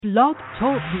Blog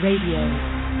Talk Radio.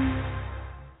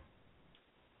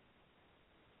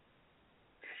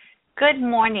 Good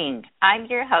morning. I'm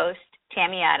your host,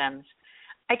 Tammy Adams.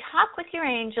 I talk with your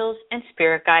angels and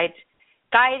spirit guides,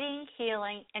 guiding,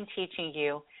 healing, and teaching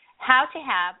you how to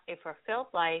have a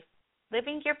fulfilled life,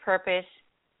 living your purpose,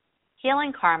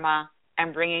 healing karma,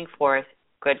 and bringing forth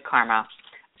good karma.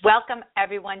 Welcome,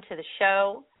 everyone, to the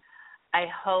show. I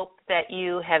hope that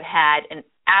you have had an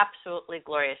absolutely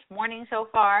glorious morning so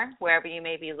far, wherever you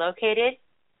may be located.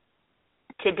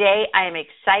 Today, I am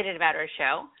excited about our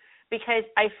show because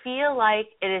I feel like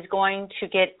it is going to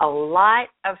get a lot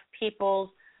of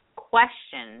people's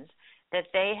questions that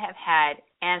they have had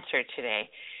answered today.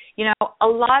 You know, a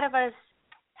lot of us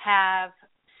have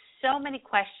so many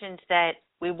questions that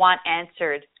we want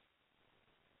answered,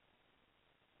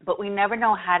 but we never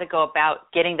know how to go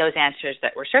about getting those answers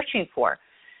that we're searching for.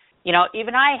 You know,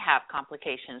 even I have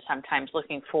complications sometimes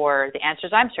looking for the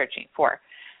answers I'm searching for.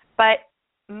 But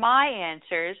my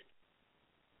answers,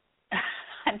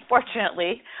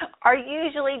 unfortunately, are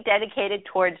usually dedicated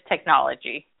towards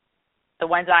technology, the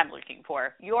ones I'm looking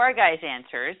for. Your guys'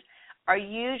 answers are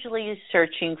usually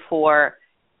searching for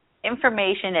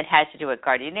information that has to do with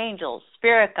guardian angels,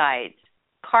 spirit guides,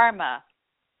 karma,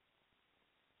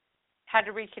 how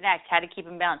to reconnect, how to keep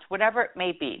in balance, whatever it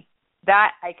may be.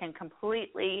 That I can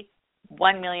completely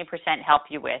 1,000,000% help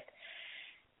you with.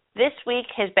 This week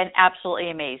has been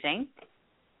absolutely amazing.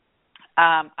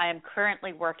 I am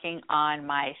currently working on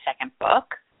my second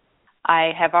book.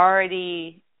 I have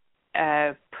already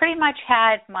pretty much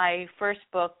had my first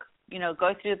book,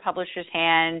 go through the publisher's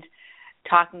hand,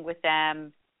 talking with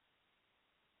them,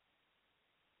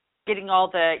 getting all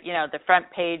the, the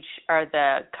front page or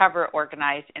the cover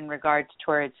organized in regards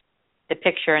towards the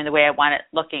picture and the way I want it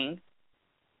looking.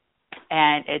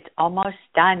 And it's almost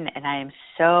done, and I am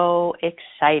so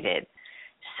excited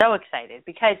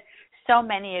because so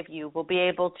many of you will be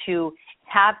able to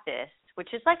have this,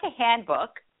 which is like a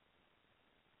handbook.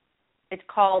 It's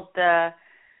called The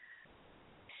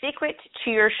Secret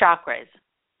to Your Chakras.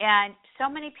 And so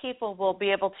many people will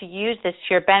be able to use this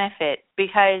to your benefit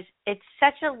because it's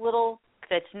such a little,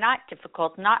 that's not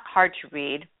difficult, not hard to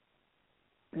read,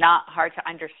 not hard to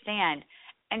understand,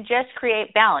 and just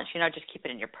create balance. Just keep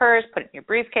it in your purse, put it in your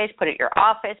briefcase, put it in your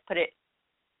office, put it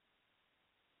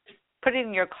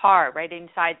in your car, right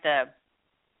inside the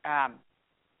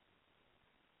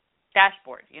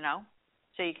dashboard,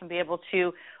 so you can be able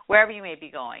to, wherever you may be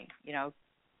going,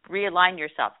 realign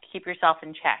yourself, keep yourself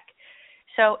in check.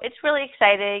 So it's really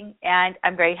exciting, and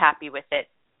I'm very happy with it.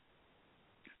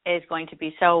 It is going to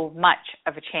be so much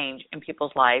of a change in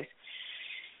people's lives.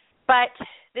 But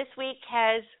this week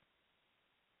has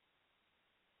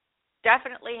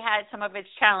definitely had some of its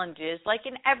challenges, like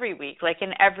in every week, like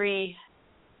in every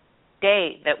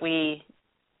day that we,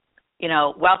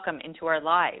 welcome into our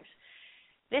lives.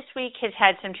 This week has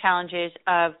had some challenges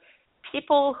of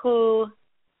people who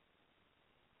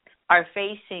are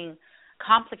facing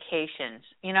complications.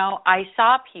 I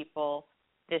saw people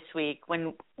this week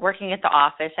when working at the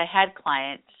office. I had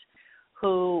clients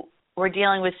who were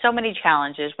dealing with so many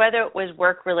challenges, whether it was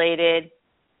work-related.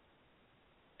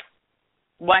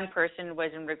 One person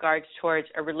was in regards towards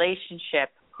a relationship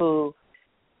who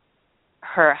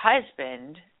her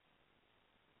husband,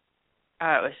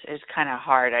 it was kind of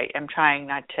hard. I'm trying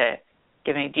not to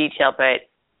give any detail, but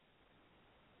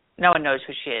no one knows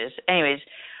who she is. Anyways,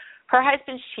 her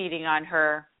husband's cheating on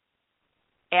her,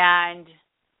 and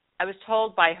I was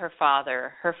told by her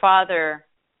father. Her father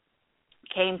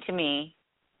came to me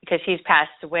because he's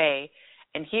passed away,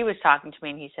 and he was talking to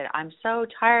me, and he said, "I'm so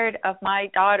tired of my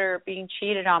daughter being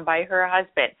cheated on by her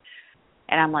husband."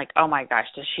 And I'm like, oh, my gosh,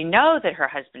 does she know that her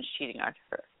husband's cheating on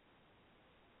her?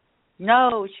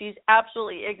 No, she's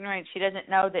absolutely ignorant. She doesn't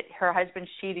know that her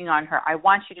husband's cheating on her. I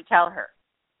want you to tell her.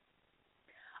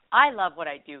 I love what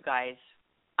I do, guys.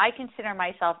 I consider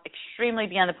myself extremely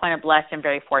beyond the point of blessed and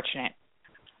very fortunate.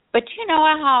 But do you know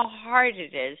how hard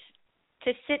it is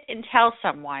to sit and tell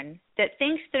someone that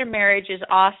thinks their marriage is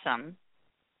awesome,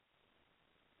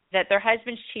 that their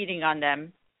husband's cheating on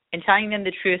them, and telling them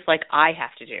the truth like I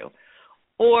have to do,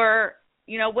 or,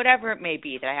 whatever it may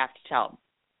be that I have to tell them.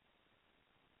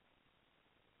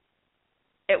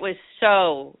 It was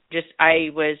I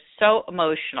was so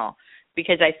emotional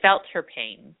because I felt her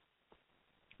pain,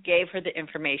 gave her the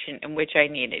information in which I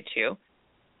needed to,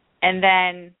 and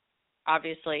then,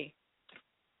 obviously,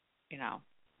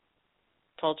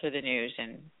 told her the news,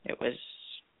 and it was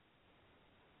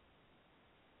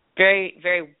very,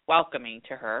 very welcoming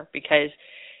to her because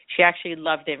She actually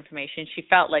loved the information. She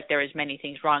felt like there was many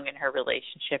things wrong in her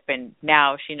relationship, and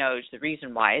now she knows the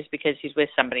reason why is because he's with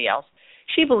somebody else.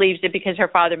 She believes it because her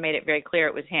father made it very clear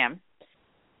it was him.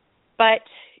 But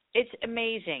it's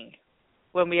amazing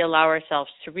when we allow ourselves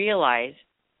to realize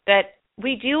that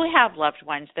we do have loved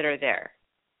ones that are there.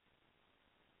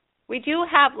 We do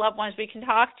have loved ones we can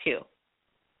talk to.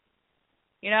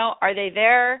 You know, are they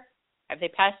there? Have they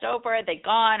passed over? Are they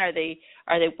gone? Are they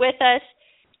with us?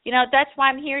 You know, that's why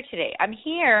I'm here today. I'm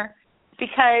here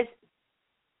because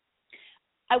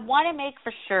I want to make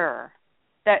for sure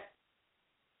that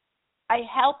I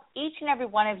help each and every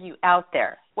one of you out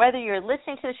there. Whether you're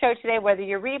listening to the show today, whether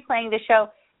you're replaying the show,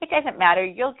 it doesn't matter.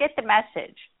 You'll get the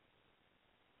message.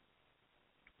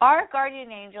 Our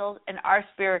guardian angels and our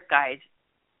spirit guides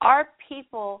are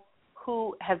people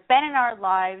who have been in our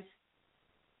lives,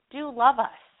 do love us,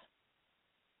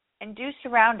 and do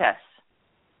surround us.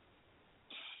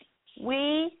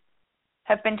 We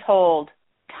have been told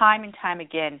time and time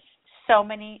again so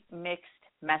many mixed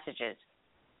messages.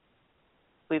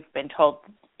 We've been told,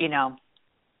 you know,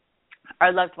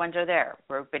 our loved ones are there.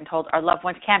 We've been told our loved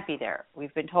ones can't be there.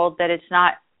 We've been told that it's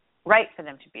not right for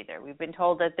them to be there. We've been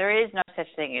told that there is no such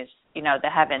thing as, you know, the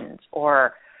heavens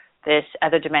or this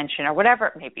other dimension or whatever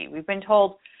it may be. We've been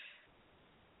told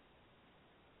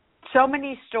so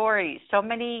many stories, so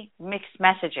many mixed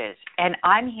messages, and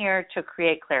I'm here to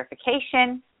create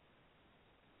clarification,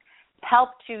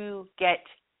 help to get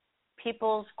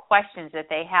people's questions that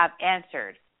they have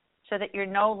answered so that you're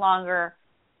no longer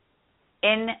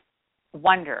in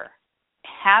wonder.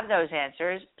 Have those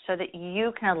answers so that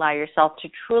you can allow yourself to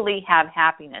truly have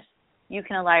happiness. You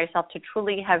can allow yourself to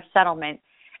truly have settlement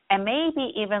and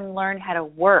maybe even learn how to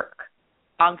work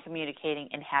on communicating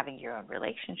and having your own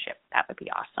relationship. That would be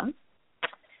awesome.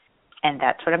 And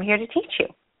that's what I'm here to teach you.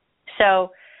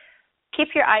 So keep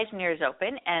your eyes and ears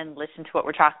open and listen to what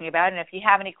we're talking about. And if you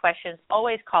have any questions,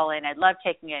 always call in. I love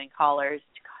taking in callers.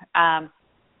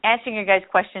 Answering your guys'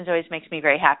 questions always makes me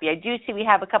very happy. I do see we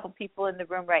have a couple people in the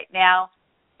room right now.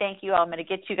 Thank you. I'm going to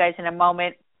get to you guys in a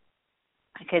moment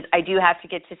because I do have to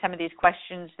get to some of these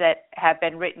questions that have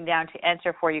been written down to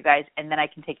answer for you guys, and then I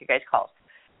can take your guys' calls.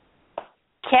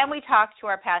 Can we talk to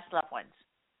our past loved ones?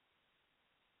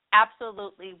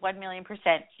 Absolutely,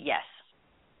 1,000,000% yes.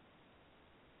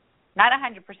 Not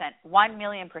 100%,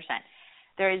 1,000,000%.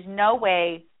 There is no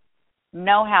way,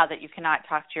 no how that you cannot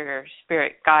talk to your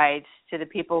spirit guides, to the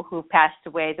people who passed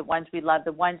away, the ones we love,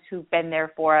 the ones who've been there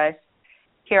for us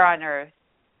here on earth.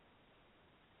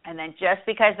 And then just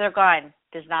because they're gone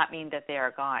does not mean that they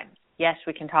are gone. Yes,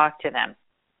 we can talk to them.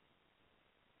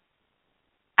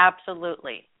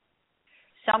 Absolutely.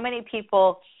 So many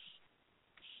people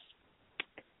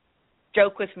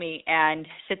joke with me and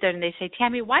sit there and they say,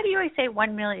 Tammy, why do you always say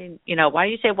 1 million, why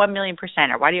do you say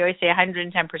 1,000,000%, or why do you always say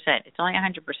 110%? It's only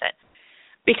 100%.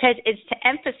 Because it's to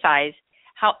emphasize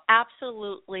how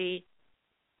absolutely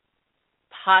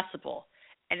possible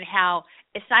and how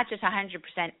it's not just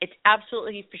 100%, it's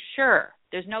absolutely for sure.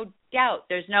 There's no doubt.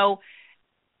 There's no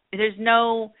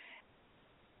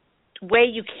way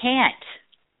you can't.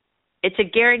 It's a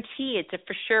guarantee. It's a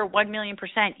for sure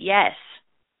 1,000,000% yes.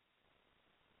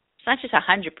 It's not just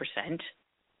 100%.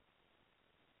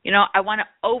 I want to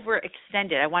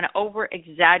overextend it. I want to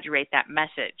over-exaggerate that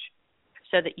message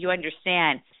so that you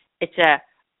understand it's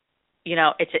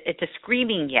a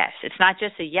screaming yes. It's not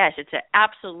just a yes. It's a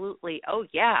absolutely, oh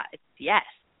yeah, it's yes.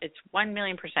 It's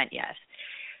 1,000,000% yes.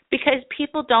 Because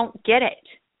people don't get it.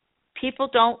 People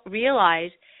don't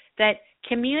realize that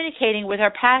communicating with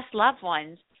our past loved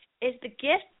ones is the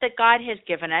gift that God has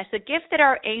given us, the gift that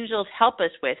our angels help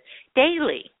us with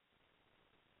daily.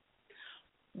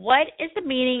 What is the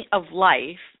meaning of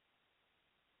life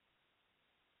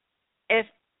if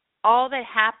all that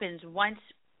happens once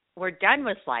we're done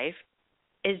with life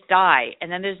is die,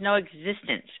 and then there's no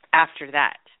existence after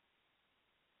that?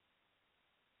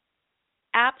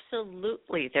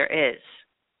 Absolutely there is.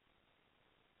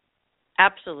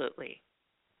 Absolutely.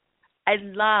 I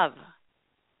love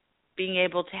being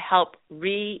able to help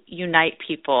reunite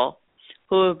people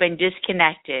who have been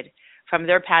disconnected from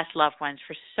their past loved ones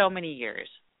for so many years.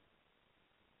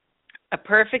 A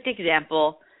perfect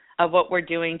example of what we're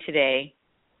doing today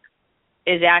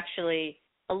is actually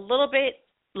a little bit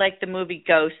like the movie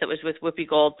Ghost that was with Whoopi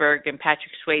Goldberg and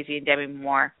Patrick Swayze and Demi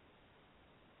Moore.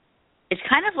 It's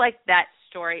kind of like that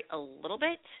story a little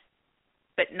bit,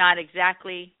 but not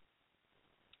exactly,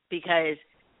 because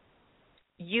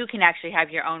you can actually have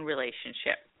your own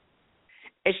relationship.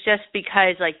 It's just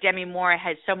because, like, Demi Moore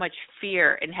had so much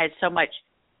fear and had so much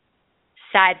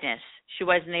sadness, she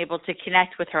wasn't able to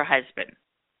connect with her husband.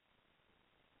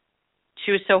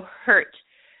 She was so hurt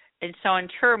and so in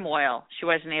turmoil, she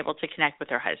wasn't able to connect with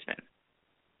her husband.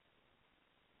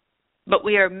 But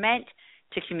we are meant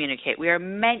to communicate. We are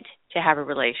meant to have a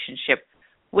relationship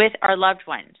with our loved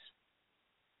ones.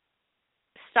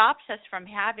 Stops us from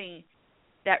having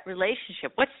that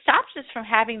relationship? What stops us from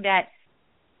having that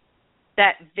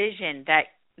vision,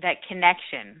 that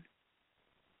connection,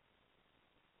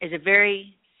 is a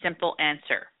very simple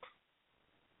answer,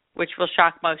 which will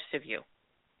shock most of you.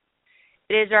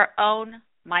 It is our own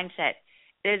mindset.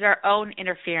 It is our own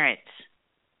interference.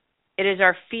 It is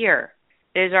our fear.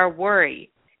 It is our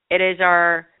worry. It is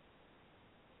our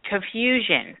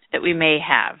confusion that we may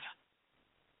have.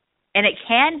 And it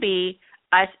can be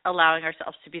us allowing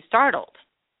ourselves to be startled.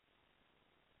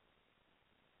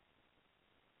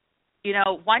 You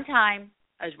know, one time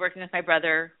I was working with my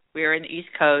brother. We were in the East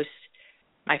Coast.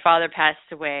 My father passed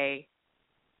away.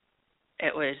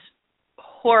 It was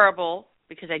horrible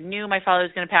because I knew my father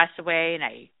was going to pass away, and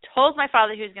I told my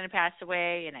father he was going to pass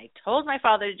away, and I told my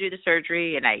father to do the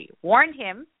surgery, and I warned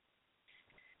him.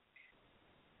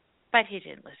 But he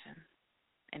didn't listen,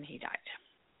 and he died.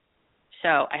 So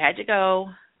I had to go,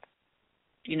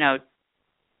 you know,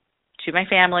 to my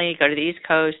family, go to the East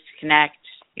Coast, connect,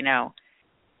 you know,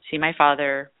 see my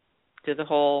father, do the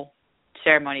whole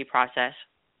ceremony process.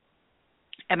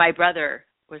 And my brother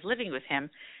was living with him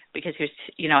because he was,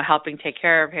 you know, helping take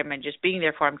care of him and just being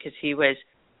there for him because he was,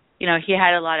 you know, he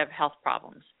had a lot of health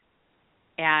problems.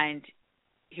 And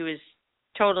he was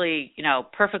totally, you know,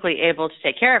 perfectly able to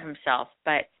take care of himself,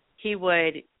 but he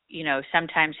would, you know,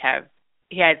 sometimes have,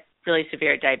 he had really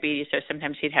severe diabetes, so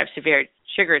sometimes he'd have severe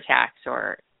sugar attacks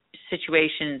or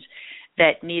situations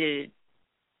that needed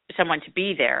someone to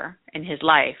be there in his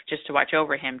life just to watch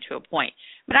over him to a point.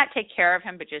 But not take care of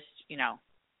him, but just, you know,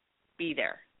 be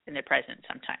there in the present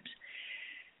sometimes.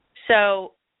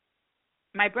 So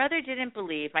my brother didn't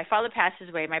believe, my father passes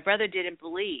away, my brother didn't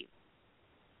believe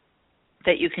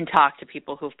that you can talk to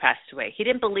people who've passed away. He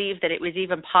didn't believe that it was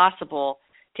even possible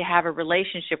to have a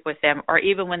relationship with them, or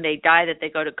even when they die that they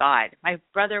go to God. My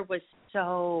brother was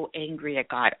so angry at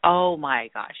God. Oh my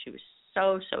gosh, he was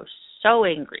so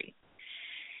angry.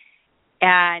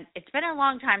 And it's been a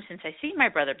long time since I've seen my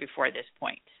brother before this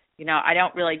point. You know, I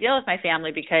don't really deal with my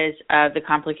family because of the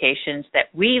complications that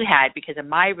we've had because of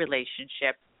my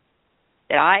relationship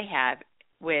that I have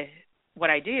with what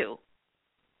I do.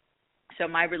 So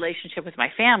my relationship with my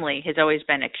family has always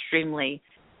been extremely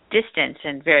distant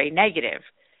and very negative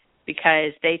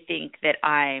because they think that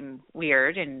I'm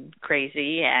weird and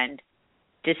crazy and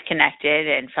disconnected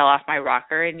and fell off my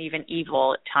rocker and even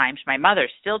evil at times. My mother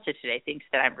still to today thinks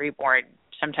that I'm reborn,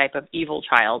 some type of evil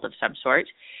child of some sort.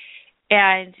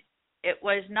 And it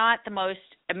was not the most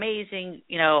amazing,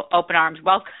 you know, open arms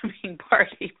welcoming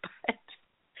party,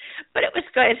 but it was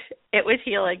good. It was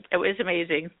healing. It was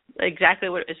amazing. Exactly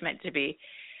what it was meant to be.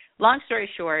 Long story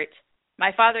short,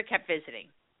 my father kept visiting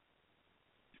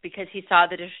because he saw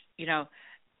the, you know,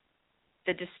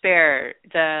 the despair,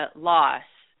 the loss,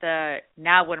 the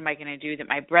now what am I going to do, that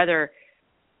my brother,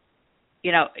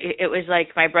 you know, it was like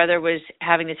my brother was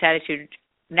having this attitude,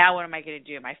 now what am I going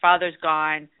to do? My father's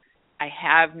gone. I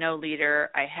have no leader.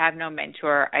 I have no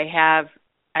mentor. I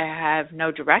have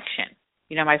no direction.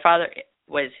 You know, my father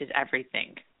was his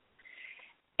everything.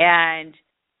 And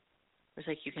it was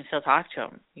like, you can still talk to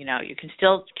him. You know, you can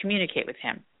still communicate with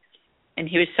him. And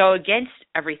he was so against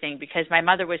everything because my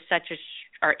mother was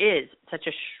is such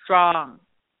a strong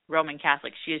Roman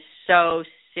Catholic. She is so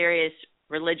serious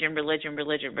religion,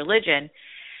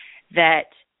 that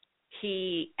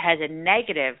he has a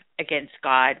negative against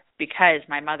God because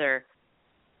my mother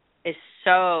is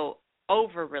so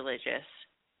over-religious,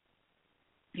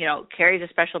 you know, carries a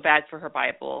special bag for her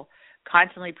Bible,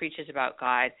 constantly preaches about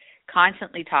God,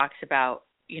 constantly talks about,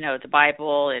 you know, the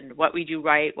Bible and what we do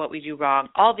right, what we do wrong,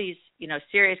 all these, you know,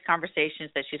 serious conversations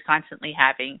that she's constantly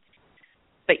having,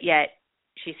 but yet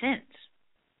she sins.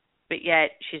 But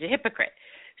yet she's a hypocrite.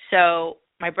 So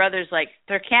my brother's like,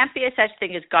 there can't be a such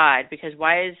thing as God, because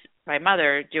why is my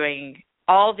mother doing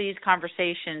all these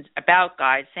conversations about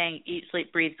God, saying eat,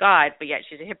 sleep, breathe God, but yet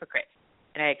she's a hypocrite?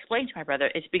 And I explained to my brother,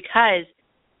 it's because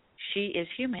she is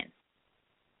human.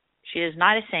 She is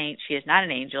not a saint. She is not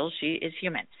an angel. She is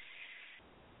human.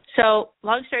 So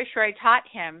long story short, I taught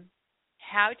him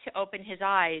how to open his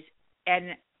eyes,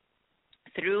 and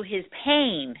through his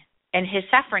pain and his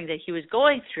suffering that he was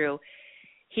going through,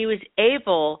 he was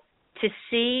able to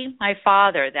see my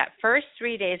father. That first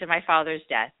 3 days of my father's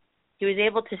death, he was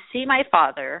able to see my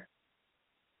father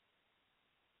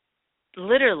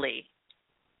literally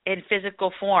in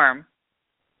physical form,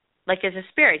 like as a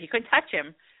spirit. He couldn't touch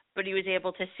him, but he was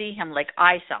able to see him like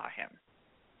I saw him.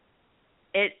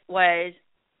 It was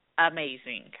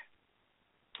amazing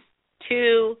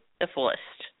to the fullest.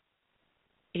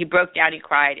 He broke down, he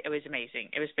cried. It was amazing.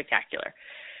 It was spectacular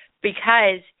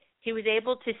because he was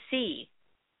able to see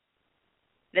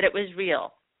that it was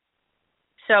real.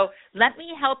 So let me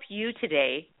help you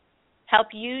today, help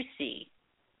you see.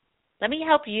 Let me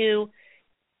help you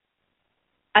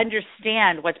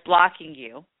understand what's blocking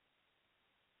you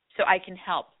so I can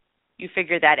help you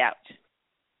figure that out.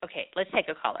 Okay, let's take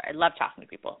a caller. I love talking to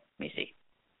people. Let me see.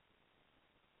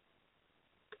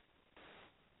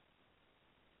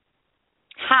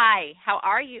 Hi, how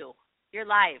are you? You're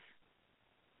live.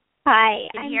 Hi,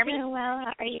 Can you I'm hear me? doing well.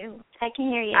 How are you? I can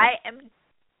hear you. I am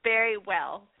very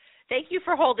well. Thank you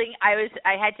for holding. I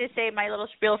had to say my little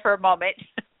spiel for a moment.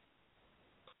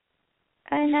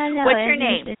 No. What's your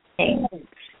name?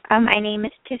 My name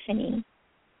is Tiffany.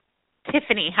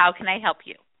 Tiffany, how can I help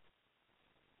you?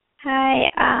 Hi.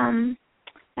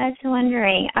 I was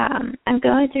wondering. I'm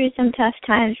going through some tough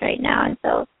times right now, and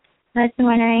so I was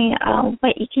wondering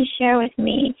what you can share with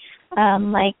me,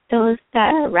 like those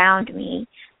that are around me.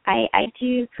 I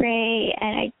do pray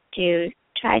and I do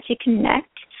try to connect,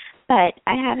 but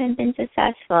I haven't been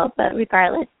successful. But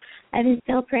regardless, I've been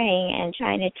still praying and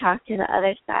trying to talk to the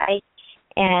other side,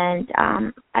 and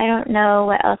I don't know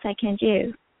what else I can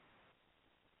do.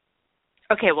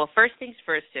 Okay, well, first things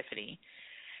first, Tiffany.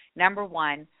 Number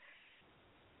one,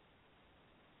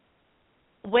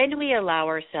 when we allow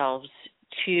ourselves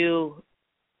to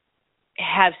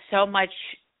have so much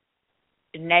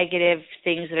negative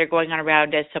things that are going on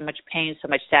around us, so much pain, so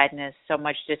much sadness, so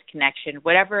much disconnection,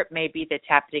 whatever it may be that's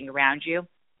happening around you,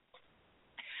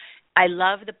 I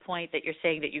love the point that you're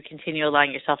saying that you continue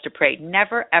allowing yourself to pray.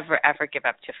 Never, ever, ever give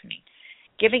up, Tiffany.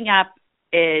 Giving up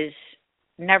is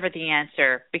never the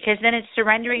answer because then it's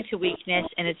surrendering to weakness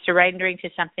and it's surrendering to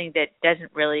something that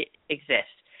doesn't really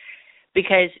exist.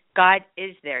 Because God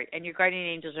is there and your guardian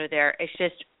angels are there. It's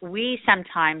just we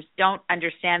sometimes don't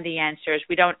understand the answers.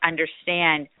 We don't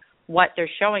understand what they're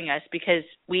showing us because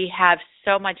we have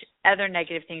so much other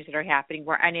negative things that are happening.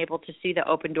 We're unable to see the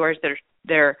open doors that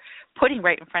they're putting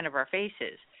right in front of our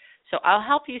faces. So I'll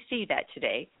help you see that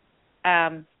today.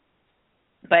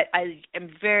 But I am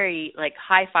very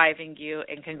high-fiving you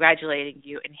and congratulating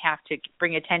you and have to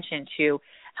bring attention to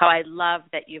how I love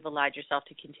that you've allowed yourself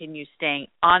to continue staying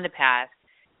on the path,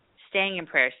 staying in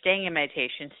prayer, staying in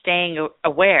meditation, staying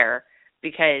aware,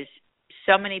 because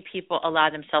so many people allow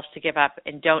themselves to give up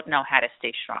and don't know how to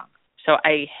stay strong. So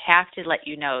I have to let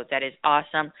you know that is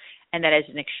awesome and that is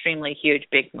an extremely huge,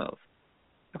 big move.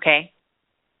 Okay?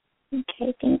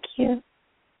 Okay, thank you.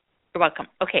 You're welcome.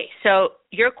 Okay, so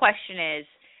your question is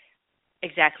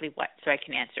exactly what, so I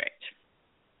can answer it.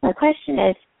 My question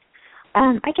is,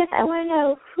 I guess I want to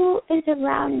know who is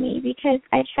around me because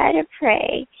I try to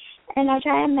pray and I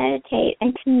try to meditate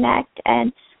and connect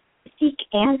and seek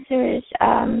answers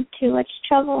to what's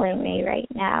troubling me right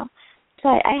now.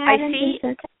 But I haven't been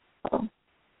successful.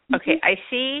 Okay, I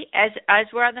see, as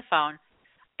we're on the phone,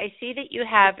 I see that you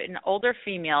have an older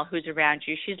female who's around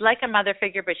you. She's like a mother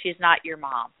figure, but she's not your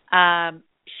mom.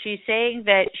 She's saying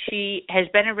that she has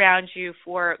been around you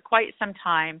for quite some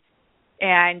time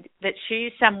and that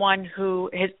she's someone who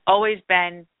has always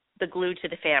been the glue to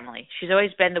the family. She's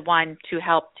always been the one to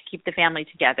help to keep the family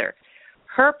together.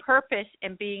 Her purpose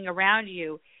in being around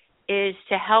you is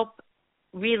to help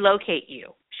relocate you,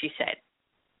 she said.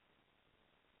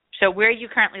 So where are you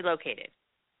currently located?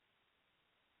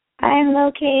 I'm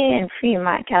located in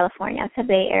Fremont, California. It's the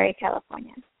Bay Area,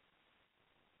 California.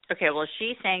 Okay, well,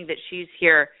 she's saying that she's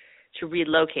here to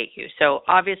relocate you. So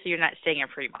obviously you're not staying in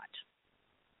Fremont.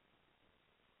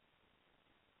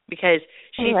 Because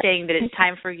she's saying that it's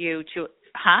time for you to,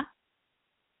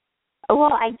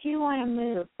 Well, I do want to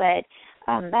move, but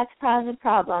that's part of the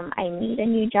problem. I need a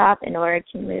new job in order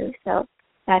to move, so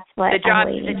that's what the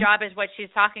job is what she's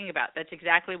talking about. That's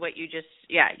exactly what you just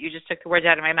took the words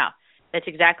out of my mouth. That's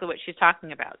exactly what she's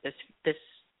talking about.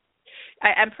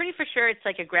 I'm pretty for sure it's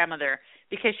like a grandmother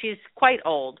because she's quite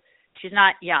old. She's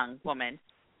not young woman.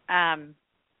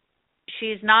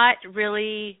 She's not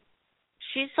really.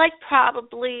 She's like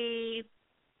probably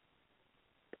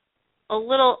a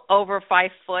little over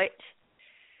 5 foot.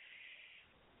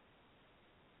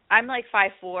 I'm like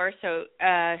 5'4", so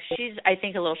she's I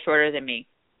think a little shorter than me.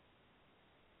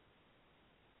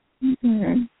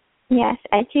 Mm-hmm. Yes,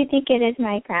 I do think it is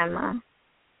my grandma.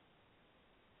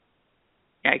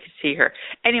 Yeah, I can see her.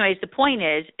 Anyways, the point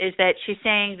is that she's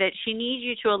saying that she needs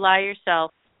you to allow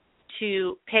yourself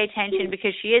to pay attention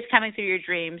because she is coming through your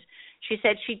dreams. She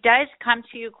said she does come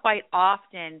to you quite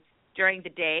often during the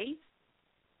day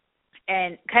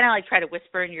and kind of like try to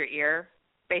whisper in your ear,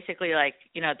 basically like,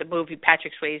 the movie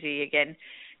Patrick Swayze, again,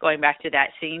 going back to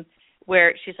that scene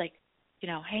where she's like,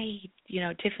 hey,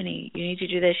 Tiffany, you need to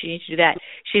do this, you need to do that.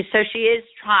 She is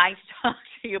trying to talk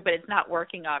to you, but it's not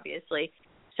working, obviously.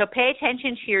 So pay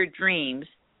attention to your dreams.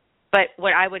 But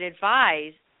what I would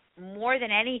advise, more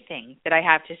than anything that I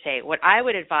have to say, what I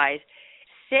would advise,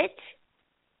 sit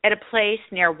at a place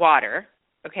near water,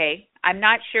 okay? I'm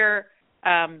not sure,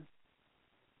 I'm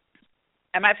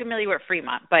not familiar with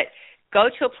Fremont, but go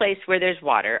to a place where there's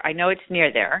water. I know it's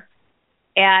near there.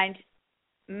 And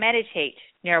meditate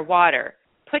near water.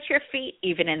 Put your feet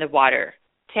even in the water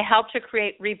to help to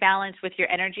create rebalance with your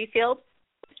energy field.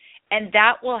 And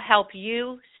that will help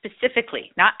you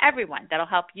specifically, not everyone, that'll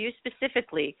help you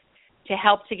specifically to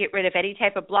help to get rid of any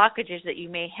type of blockages that you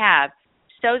may have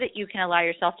so that you can allow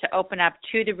yourself to open up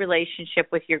to the relationship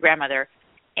with your grandmother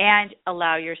and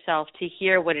allow yourself to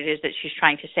hear what it is that she's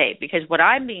trying to say. Because what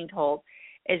I'm being told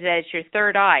is that it's your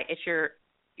third eye, it's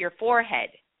your forehead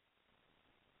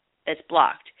that's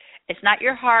blocked. It's not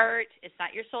your heart, it's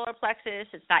not your solar plexus,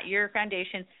 it's not your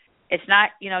foundation, it's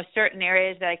not, certain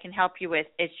areas that I can help you with.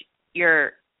 It's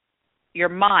your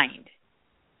mind,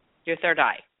 your third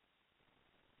eye.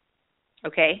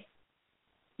 Okay?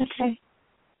 Okay.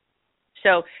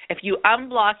 So if you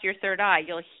unblock your third eye,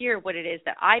 you'll hear what it is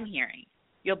that I'm hearing.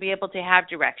 You'll be able to have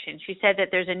direction. She said that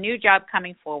there's a new job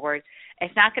coming forward.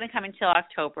 It's not going to come until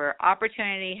October.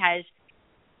 Opportunity has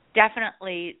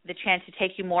definitely the chance to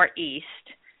take you more east.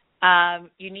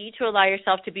 You need to allow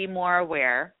yourself to be more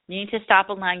aware. You need to stop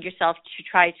allowing yourself to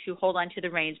try to hold on to the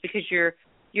reins because you're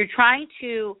trying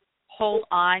to hold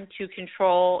on to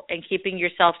control and keeping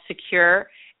yourself secure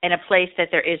in a place that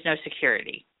there is no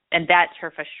security. And that's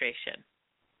her frustration.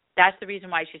 That's the reason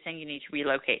why she's saying you need to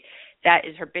relocate. That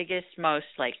is her biggest, most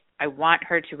I want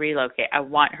her to relocate. I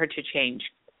want her to change.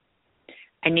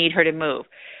 I need her to move.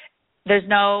 There's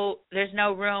no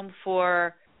room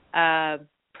for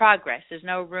progress. There's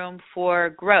no room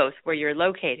for growth where you're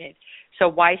located. So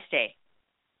why stay?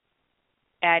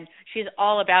 And she's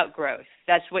all about growth.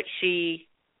 That's what she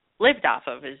lived off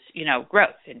of is, growth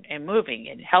and moving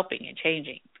and helping and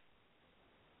changing.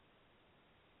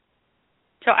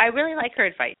 So I really like her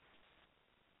advice.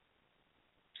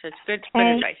 So it's good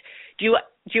advice. Do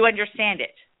you understand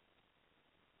it?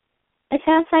 It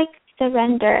sounds like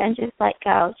surrender and just let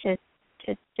go.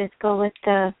 Just go with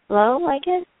the flow, I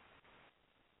guess.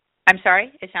 I'm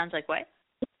sorry? It sounds like what?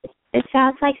 It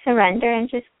sounds like surrender and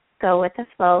just go with the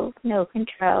flow, no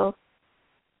control.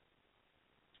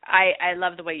 I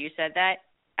love the way you said that.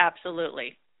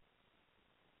 Absolutely.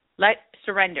 Let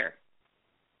surrender.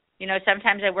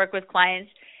 Sometimes I work with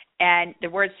clients and the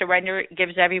word surrender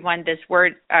gives everyone this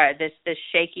word, this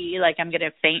shaky, like I'm going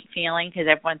to faint feeling because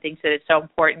everyone thinks that it's so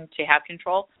important to have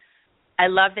control. I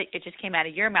love that it just came out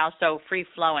of your mouth so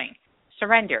free-flowing.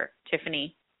 Surrender,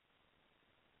 Tiffany.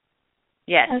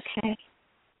 Yes. Okay.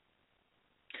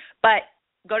 But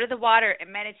go to the water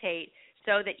and meditate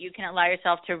so that you can allow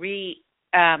yourself to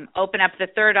open up the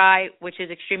third eye, which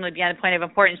is extremely beyond the point of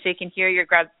importance, so you can hear your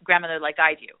grandmother like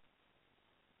I do.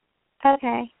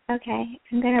 Okay.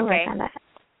 I'm going to work on that.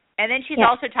 And then she's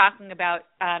also talking about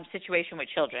situation with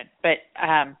children. But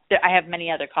I have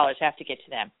many other callers. I have to get to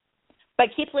them. But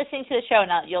keep listening to the show,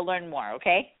 and you'll learn more,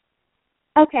 okay?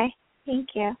 Okay. Thank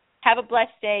you. Have a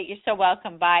blessed day. You're so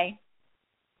welcome. Bye.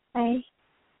 Bye.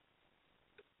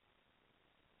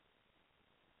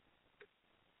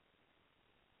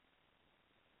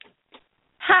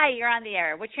 Hi, you're on the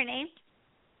air. What's your name?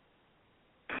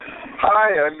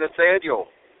 Hi, I'm Nathaniel.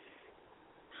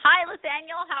 Hi,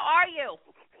 Nathaniel. How are you?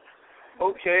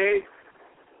 Okay.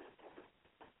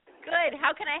 Good.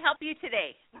 How can I help you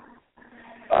today?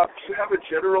 Do you have a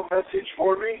general message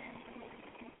for me?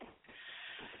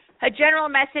 A general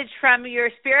message from your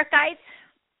spirit guides?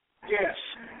 Yes.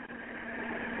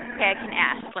 Okay, I can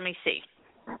ask. Let me see.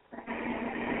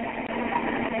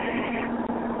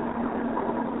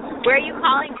 Where are you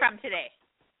calling from today?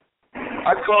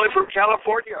 I'm calling from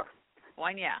California.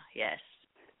 California, yes.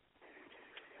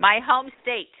 My home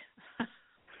state.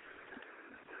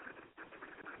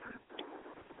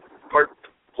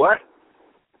 What?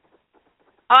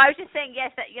 Oh, I was just saying,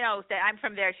 yes, that I'm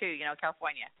from there too,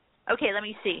 California. Okay, let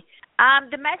me see.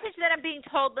 The message that I'm being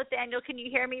told, Nathaniel, can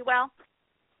you hear me well?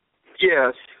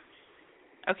 Yes.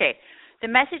 Okay. The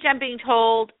message I'm being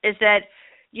told is that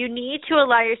you need to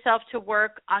allow yourself to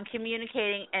work on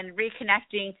communicating and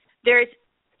reconnecting.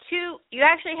 You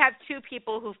actually have two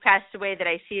people who've passed away that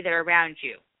I see that are around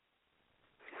you.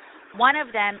 One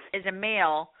of them is a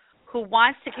male who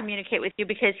wants to communicate with you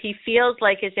because he feels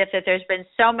like as if that there's been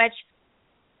so much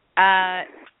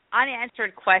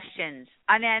unanswered questions,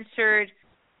 unanswered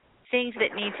things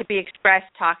that need to be expressed,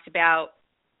 talked about,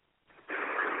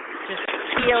 just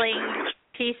healing,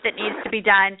 peace that needs to be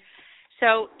done.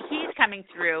 So he's coming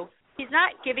through. He's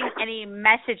not giving any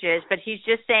messages, but he's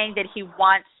just saying that he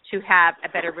wants to have a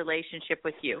better relationship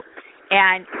with you.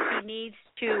 And he needs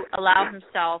to allow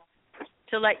himself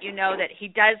to let you know that he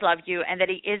does love you and that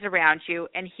he is around you,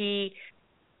 and he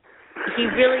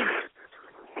really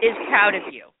is proud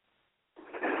of you.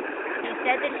 He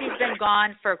said that he's been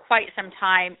gone for quite some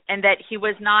time and that he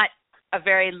was not a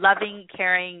very loving,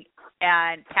 caring,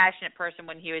 and passionate person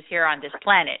when he was here on this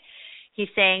planet. He's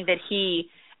saying that he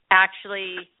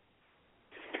actually,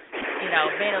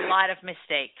 made a lot of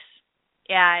mistakes.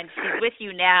 And he's with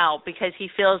you now because he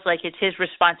feels like it's his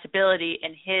responsibility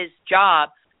and his job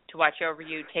to watch over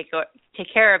you, take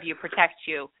care of you, protect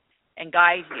you, and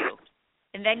guide you.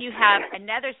 And then you have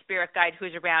another spirit guide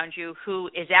who's around you who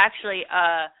is actually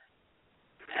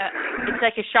it's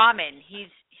like a shaman.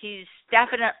 He's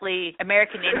definitely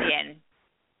American Indian.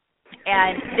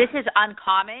 And this is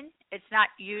uncommon. It's not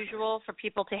usual for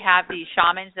people to have these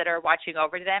shamans that are watching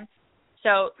over them.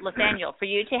 So, Nathaniel, for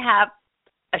you to have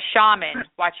a shaman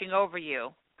watching over you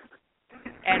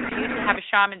and for you to have a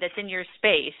shaman that's in your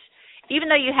space, even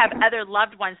though you have other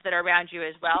loved ones that are around you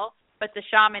as well, but the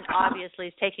shaman obviously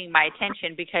is taking my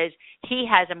attention because he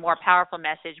has a more powerful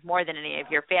message more than any of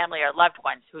your family or loved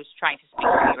ones who's trying to speak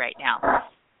to me right now.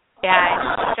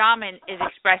 And the shaman is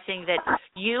expressing that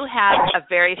you have a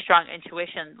very strong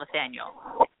intuition, Nathaniel.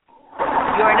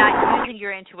 You are not using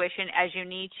your intuition as you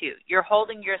need to. You're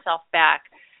holding yourself back.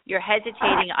 You're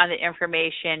hesitating on the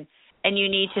information, and you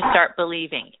need to start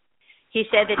believing. He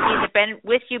said that he's been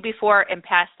with you before in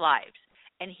past lives,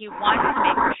 and he wants to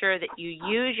make sure that you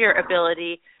use your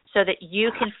ability so that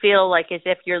you can feel like as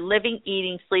if you're living,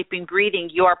 eating, sleeping, breathing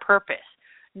your purpose,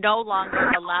 no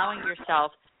longer allowing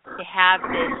yourself to have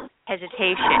this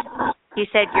hesitation. He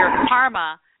said your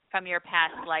karma from your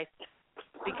past life,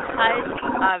 because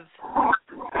of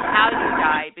how you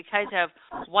died, because of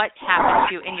what happened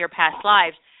to you in your past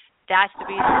lives, that's the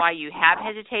reason why you have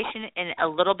hesitation and a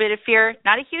little bit of fear.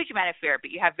 Not a huge amount of fear, but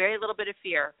you have very little bit of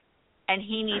fear, and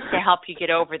he needs to help you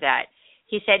get over that.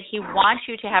 He said he wants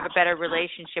you to have a better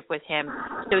relationship with him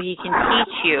so he can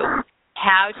teach you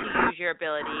how to use your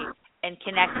ability and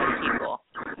connect with people.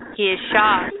 He is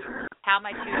shocked how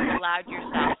much you have allowed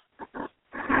yourself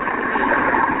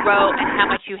grow and how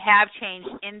much you have changed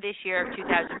in this year of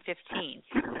 2015.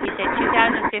 He said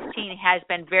 2015 has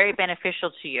been very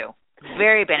beneficial to you,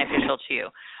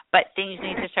 but things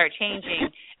need to start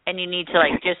changing, and you need to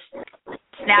just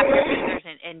snap your fingers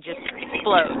and just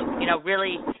explode,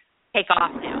 really take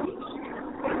off now.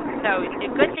 So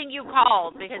a good thing you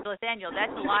called because, Nathaniel,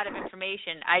 that's a lot of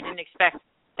information. I didn't expect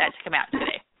that to come out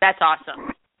today. That's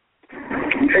awesome.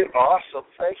 Hey, awesome.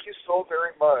 Thank you so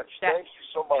very much. Thank you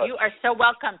so much. You are so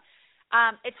welcome.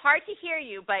 It's hard to hear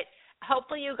you, but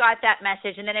hopefully you got that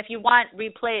message. And then if you want,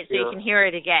 replay it so you can hear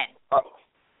it again.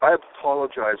 I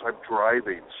apologize. I'm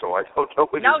driving, so I don't know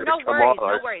when you're going to come on.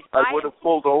 No worries. I would have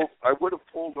pulled over.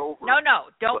 No,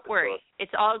 don't worry.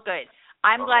 It's all good.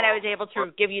 I'm glad I was able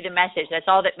to give you the message. That's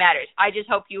all that matters. I just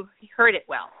hope you heard it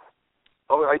well.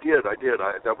 Oh, I did.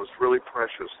 That was really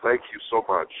precious. Thank you so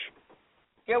much.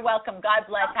 You're welcome. God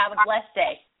bless. Have a blessed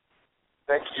day.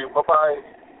 Thank you. Bye-bye.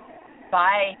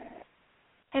 Bye.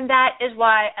 And that is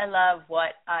why I love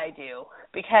what I do,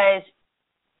 because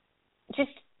just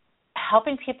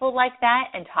helping people like that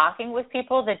and talking with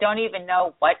people that don't even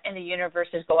know what in the universe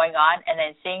is going on, and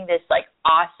then seeing this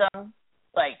awesome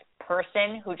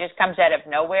person who just comes out of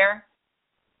nowhere.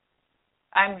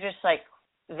 I'm just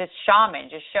this shaman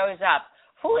just shows up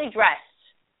fully dressed,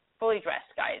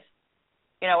 guys.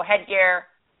 Headgear,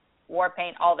 war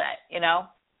paint, all that,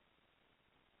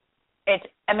 It's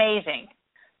amazing.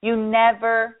 You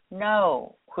never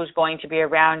know who's going to be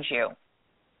around you.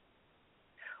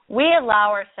 We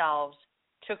allow ourselves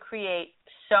to create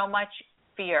so much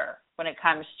fear when it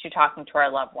comes to talking to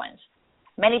our loved ones.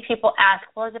 Many people ask,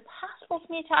 well, is it possible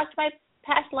for me to talk to my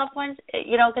past loved ones?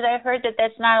 Because I heard that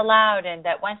that's not allowed, and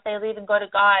that once they leave and go to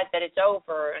God, that it's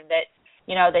over, and that,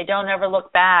 they don't ever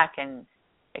look back, and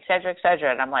et cetera, et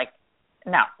cetera. And I'm like,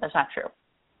 no, that's not true.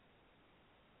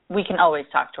 We can always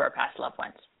talk to our past loved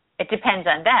ones. It depends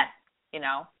on them,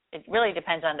 It really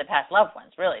depends on the past loved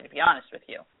ones, really, to be honest with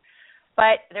you.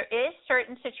 But there is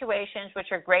certain situations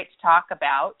which are great to talk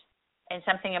about and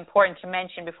something important to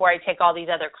mention before I take all these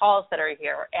other calls that are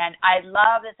here. And I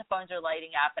love that the phones are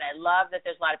lighting up, and I love that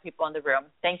there's a lot of people in the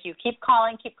room. Thank you. Keep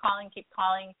calling.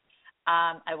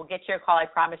 I will get to your call, I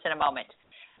promise, in a moment.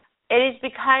 It is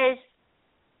because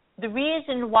the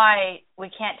reason why we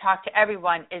can't talk to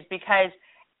everyone is because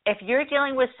if you're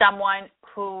dealing with someone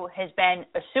who has been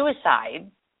a suicide,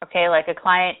 okay, like a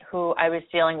client who I was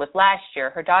dealing with last year,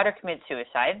 her daughter committed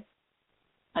suicide.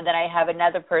 And then I have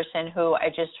another person who I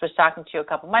just was talking to a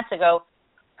couple months ago.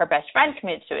 Her best friend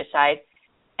committed suicide.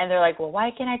 And they're like, well,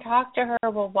 why can't I talk to her?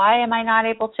 Well, why am I not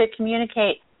able to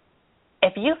communicate?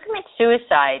 If you commit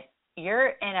suicide, you're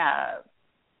in a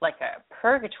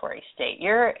purgatory state.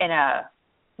 You're in a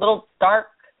little dark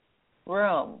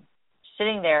room,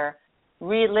 sitting there,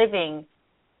 reliving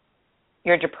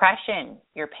your depression,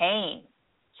 your pain.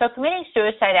 So committing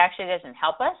suicide actually doesn't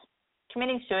help us.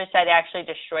 Committing suicide actually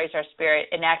destroys our spirit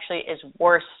and actually is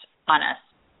worse on us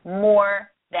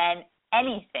more than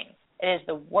anything. It is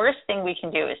the worst thing we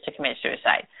can do is to commit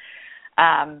suicide.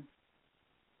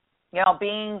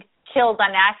 Being killed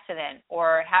on accident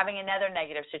or having another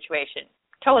negative situation,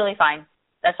 totally fine.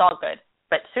 That's all good.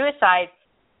 But suicide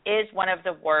is one of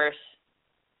the worst,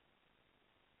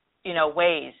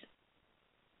 ways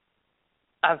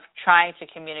of trying to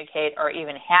communicate or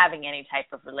even having any type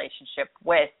of relationship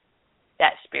with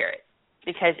that spirit.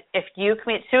 Because if you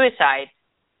commit suicide,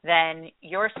 then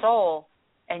your soul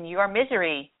and your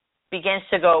misery begins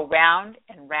to go round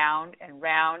and round and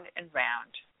round and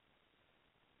round.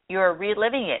 You're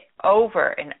reliving it over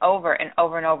and over and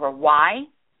over and over. Why?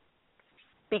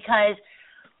 Because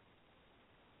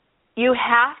you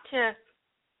have to,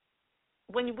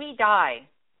 when we die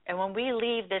and when we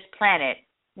leave this planet,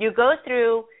 you go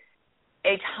through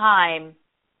a time,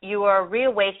 you are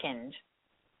reawakened,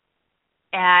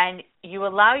 and you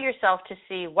allow yourself to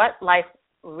see what life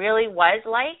really was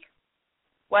like,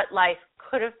 what life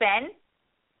could have been,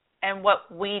 and what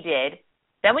we did.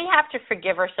 Then we have to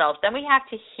forgive ourselves. Then we have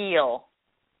to heal.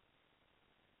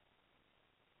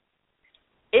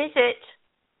 Is it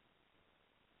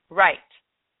right?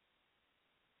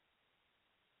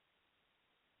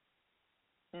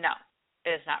 No, it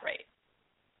is not right.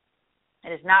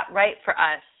 It is not right for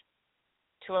us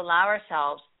to allow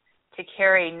ourselves to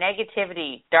carry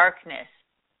negativity, darkness,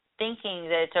 thinking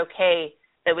that it's okay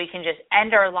that we can just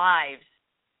end our lives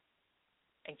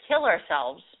and kill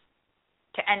ourselves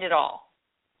to end it all.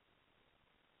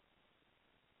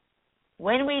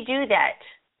 When we do that,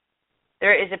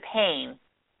 there is a pain.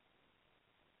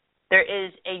 There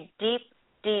is a deep,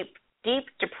 deep, deep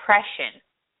depression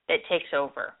that takes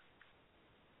over.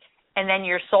 And then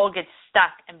your soul gets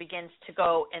stuck and begins to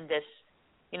go in this,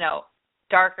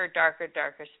 darker, darker,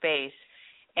 darker space.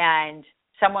 And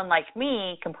someone like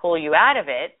me can pull you out of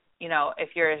it, if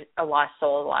you're a lost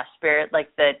soul, a lost spirit,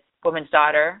 like the woman's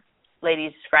daughter,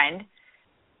 lady's friend.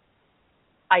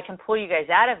 I can pull you guys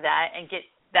out of that and get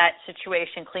that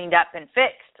situation cleaned up and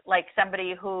fixed, like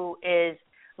somebody who is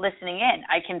listening in.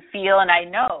 I can feel and I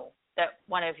know that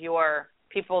one of your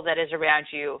people that is around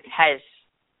you has,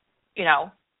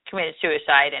 committed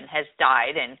suicide and has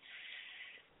died and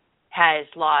has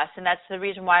lost. And that's the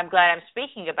reason why I'm glad I'm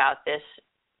speaking about this,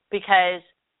 because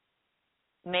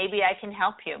maybe I can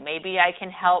help you. Maybe I can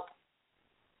help,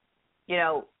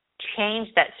 change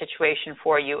that situation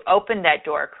for you, open that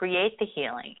door, create the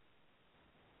healing.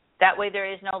 That way there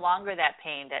is no longer that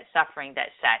pain, that suffering, that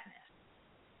sadness.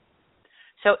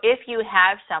 So if you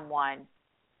have someone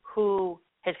who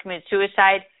has committed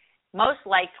suicide, most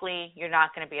likely you're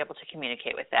not going to be able to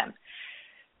communicate with them.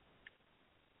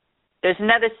 There's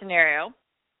another scenario.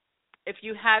 If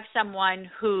you have someone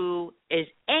who is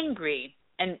angry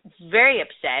and very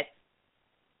upset,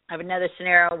 I have another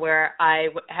scenario where I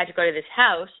had to go to this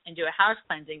house and do a house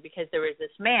cleansing because there was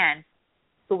this man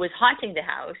who was haunting the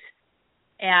house,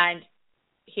 and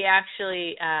he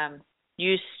actually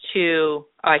used to,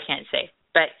 I can't say,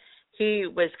 but he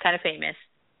was kind of famous.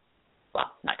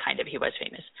 Well, not kind of, he was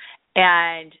famous.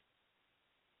 And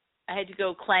I had to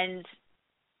go cleanse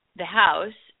the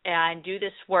house and do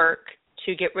this work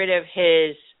to get rid of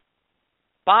his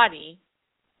body,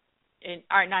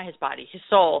 or not his body, his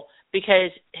soul,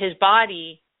 because his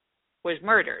body was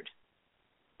murdered.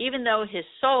 Even though his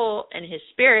soul and his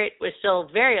spirit was still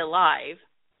very alive,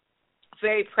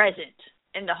 very present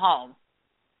in the home,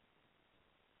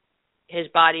 his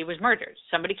body was murdered.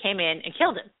 Somebody came in and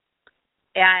killed him.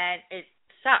 And it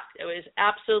sucked. It was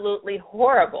absolutely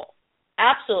horrible.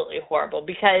 Absolutely horrible,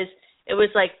 because it was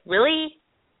like, really?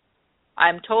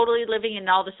 I'm totally living, and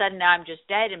all of a sudden now I'm just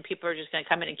dead and people are just going to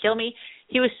come in and kill me.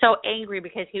 He was so angry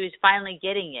because he was finally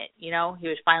getting it, He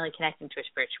was finally connecting to his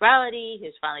spirituality. He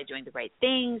was finally doing the right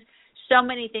things. So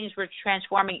many things were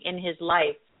transforming in his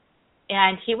life.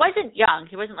 And he wasn't young.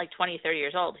 He wasn't like 20, 30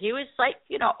 years old. He was like,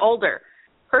 older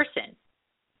person.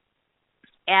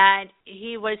 And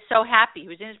he was so happy. He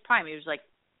was in his prime. He was like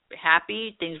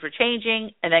happy. Things were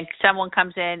changing. And then someone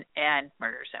comes in and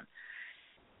murders him.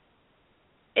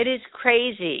 it is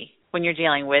crazy when you're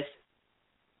dealing with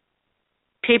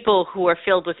people who are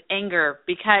filled with anger,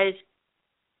 because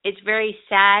it's very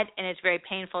sad and it's very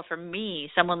painful for me,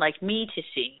 someone like me, to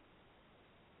see.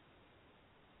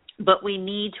 But we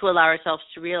need to allow ourselves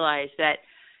to realize that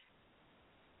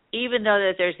even though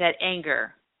that there's that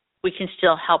anger, we can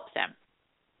still help them.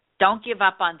 Don't give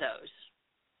up on those.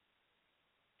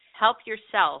 Help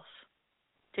yourself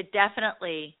to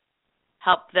definitely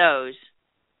help those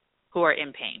who are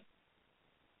in pain.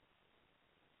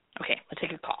 Okay, let's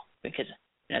take a call because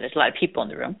there's a lot of people in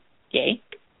the room. Yay.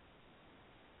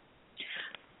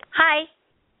 Hi,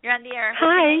 you're on the air.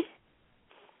 Hi.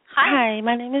 Hi.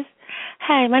 My name is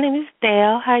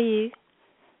Dale. How are you?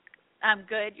 I'm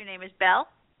good. Your name is Belle?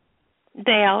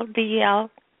 Dale, D-E-L.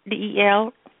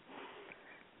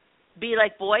 B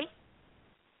like boy?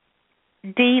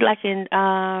 D like in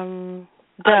dove.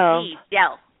 Oh, D,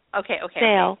 Dell. Okay.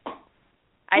 Dale. Okay.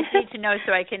 I need to know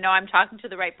so I can know I'm talking to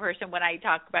the right person when I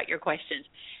talk about your questions.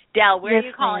 Dell, where are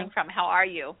you calling from? How are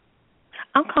you?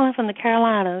 I'm calling from the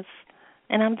Carolinas,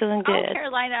 and I'm doing good. Oh,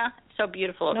 Carolina. So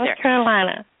beautiful over there. North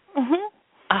Carolina.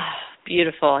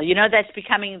 Beautiful. That's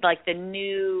becoming like the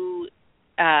new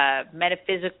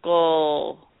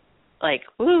metaphysical, like,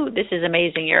 woo, this is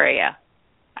amazing area.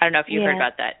 I don't know if you've heard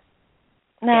about that.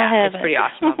 No, I haven't. It's pretty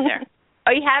awesome over there.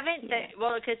 Oh, you haven't?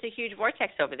 Well, because it's a huge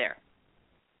vortex over there.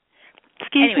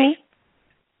 Excuse me?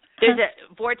 There's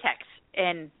a vortex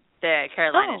in the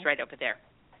Carolinas right over there.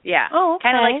 Yeah. Oh, okay.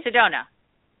 Kind of like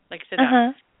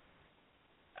Sedona.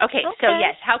 Okay, so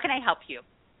yes, how can I help you?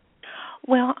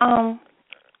 Well,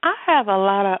 I have a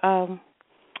lot of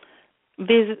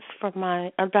visits from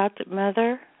my adopted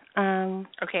mother.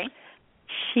 Okay.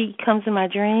 She comes in my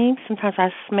dreams. Sometimes I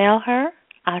smell her.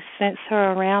 I sense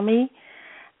her around me.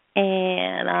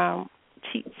 And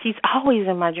she's always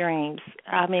in my dreams.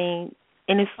 I mean,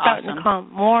 and it's starting to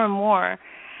come more and more.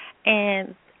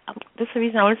 And this is the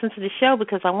reason I listen to the show,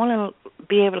 because I want to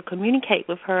be able to communicate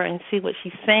with her and see what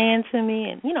she's saying to me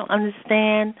and,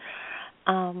 understand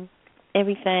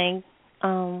everything.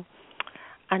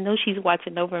 I know she's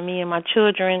watching over me and my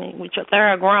children, which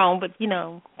they're grown, but,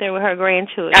 they were her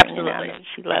grandchildren. Absolutely. And I know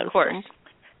she loves of course. them.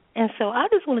 And so I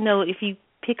just want to know if you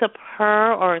pick up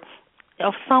her or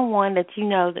someone that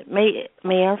that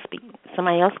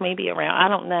somebody else may be around. I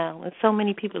don't know. And so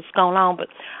many people's going on, but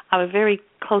I was very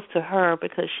close to her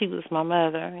because she was my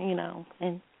mother,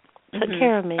 and took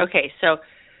care of me. Okay, so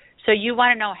you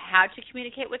want to know how to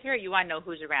communicate with her, or you want to know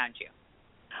who's around you?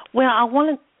 Well, I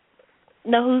want to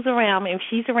know who's around me, if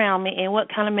she's around me, and what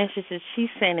kind of messages she's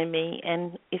sending me.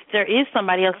 And if there is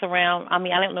somebody else around, I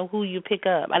don't know who you pick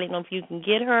up. I don't know if you can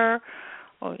get her.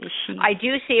 Or is she... I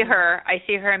do see her. I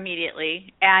see her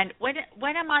immediately. And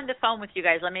when I'm on the phone with you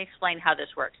guys, let me explain how this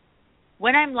works.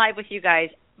 When I'm live with you guys,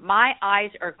 my eyes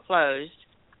are closed.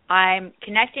 I'm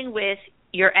connecting with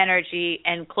your energy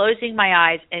and closing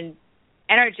my eyes and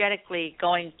energetically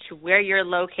going to where you're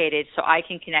located so I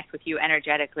can connect with you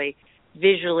energetically,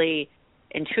 visually,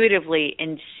 intuitively,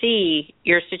 and see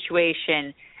your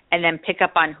situation and then pick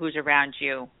up on who's around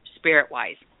you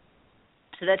spirit-wise.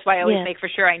 So that's why I always make for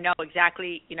sure I know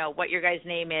exactly, what your guy's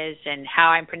name is and how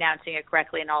I'm pronouncing it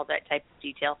correctly and all that type of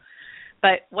detail.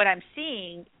 But what I'm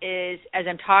seeing is, as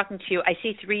I'm talking to you, I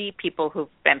see 3 people who've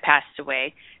been passed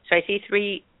away. So I see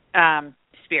 3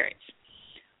 spirits.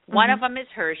 One of them is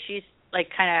her. She's like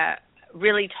kind of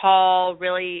really tall,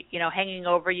 really, hanging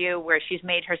over you, where she's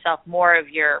made herself more of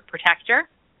your protector.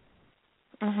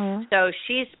 So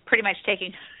she's pretty much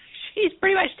taking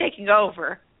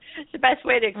over. It's the best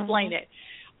way to explain it.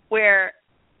 Where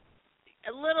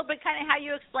a little bit kind of how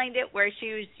you explained it, where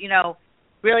she was,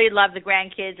 really love the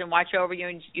grandkids and watch over you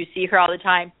and you see her all the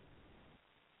time.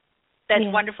 That's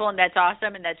wonderful and that's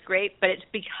awesome and that's great, but it's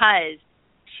because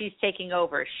she's taking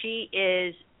over. She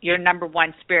is your number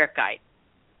 1 spirit guide.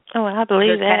 Oh, I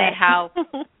believe that. Kind of how,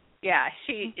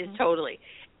 she is totally.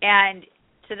 And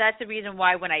so that's the reason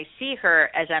why when I see her,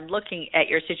 as I'm looking at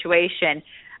your situation,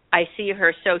 I see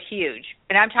her so huge.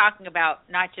 And I'm talking about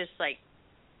not just like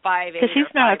 5'8". Because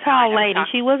she's not a tall lady.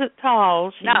 She wasn't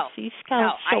tall. She's kind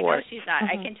of short. I know she's not.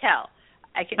 I can tell.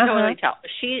 I can totally tell.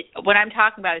 What I'm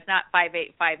talking about is not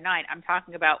 5'8", 5'9". I'm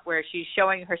talking about where she's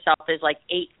showing herself as like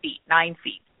 8 feet, 9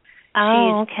 feet.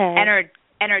 Oh, she's okay.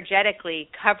 Energetically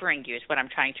covering you is what I'm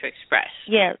trying to express.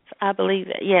 Yes, I believe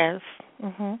that. Yes.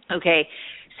 Okay.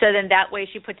 So then that way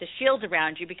she puts a shield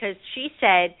around you, because she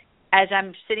said, as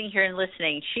I'm sitting here and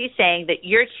listening, she's saying that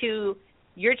you're too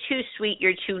sweet,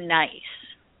 you're too nice.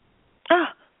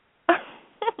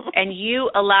 And you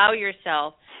allow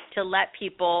yourself to let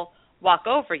people walk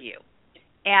over you.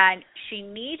 And she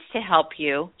needs to help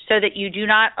you so that you do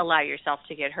not allow yourself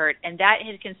to get hurt. And that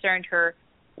has concerned her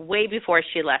way before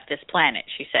she left this planet,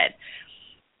 she said.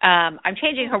 I'm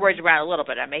changing her words around a little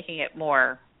bit. I'm making it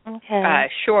more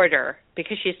shorter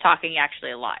because she's talking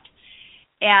actually a lot.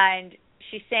 And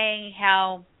she's saying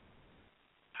how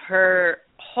her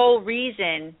whole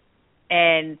reason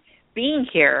in being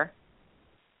here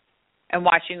and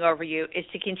watching over you is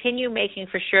to continue making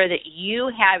for sure that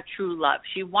you have true love.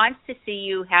 She wants to see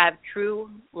you have true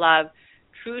love,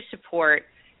 true support,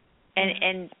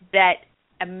 and that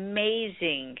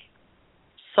amazing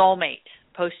soulmate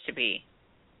supposed to be,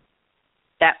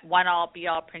 that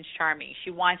one-all-be-all Prince Charming.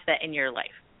 She wants that in your life.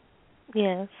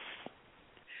 Yes.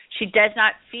 She does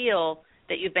not feel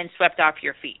that you've been swept off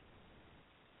your feet.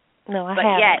 No, I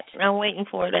haven't. I'm waiting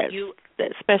for that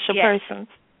special person.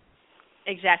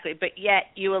 Exactly. But yet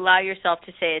you allow yourself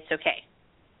to say it's okay.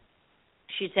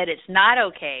 She said it's not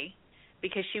okay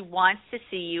because she wants to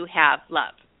see you have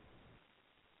love.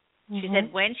 She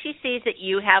said when she sees that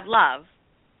you have love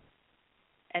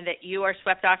and that you are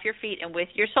swept off your feet and with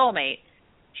your soulmate,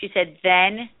 she said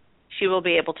then she will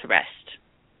be able to rest.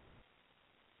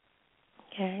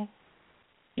 Okay.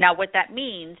 Now what that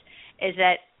means is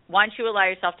that once you allow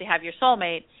yourself to have your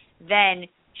soulmate, then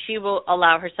she will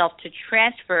allow herself to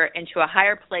transfer into a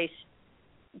higher place.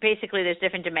 Basically, there's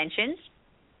different dimensions,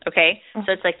 okay?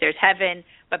 So it's like there's heaven,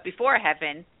 but before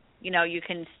heaven, you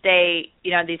can stay,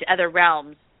 in these other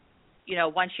realms.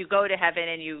 Once you go to heaven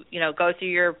and you go through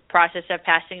your process of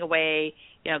passing away,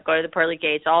 go to the pearly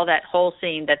gates, all that whole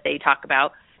scene that they talk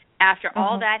about. After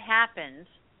all that happens,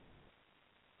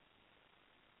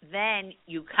 then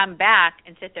you come back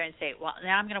and sit there and say, well,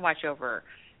 now I'm going to watch over,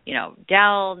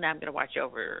 Dell. Now I'm going to watch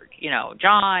over,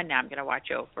 John. Now I'm going to watch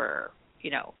over,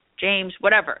 James,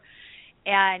 whatever.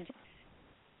 And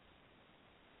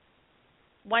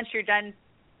once you're done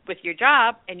with your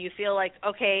job and you feel like,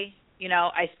 okay,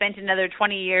 I spent another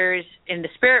 20 years in the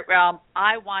spirit realm,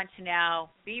 I want to now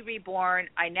be reborn.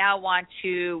 I now want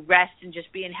to rest and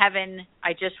just be in heaven.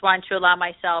 I just want to allow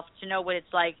myself to know what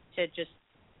it's like to just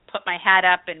put my hat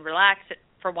up and relax it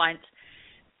for once.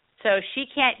 So she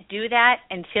can't do that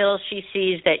until she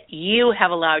sees that you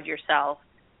have allowed yourself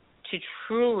to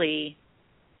truly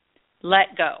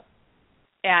let go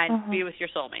and be with your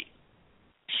soulmate.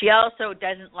 She also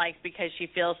doesn't like, because she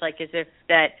feels like as if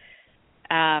that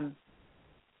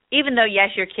even though, yes,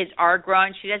 your kids are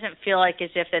grown, she doesn't feel like as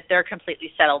if that they're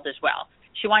completely settled as well.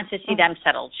 She wants to see them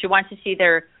settled. She wants to see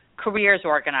their careers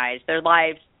organized, their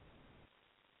lives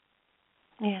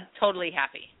totally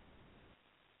happy.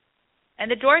 And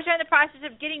the doors are in the process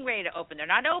of getting ready to open. They're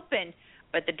not open,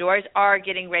 but the doors are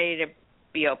getting ready to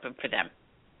be open for them.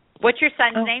 What's your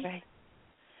son's name?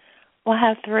 Well, I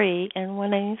have 3, and one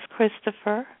name's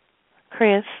Christopher,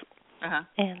 Chris,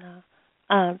 and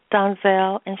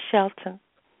Donzel and Shelton.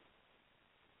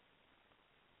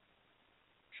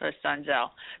 So it's Donzel.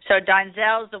 So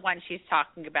Donzel's the one she's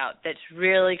talking about that's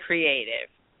really creative.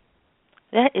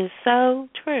 That is so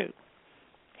true.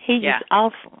 He's just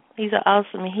awesome. He's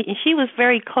awesome. She was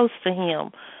very close to him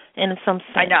in some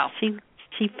sense. I know.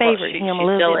 She favored him a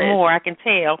little bit more, I can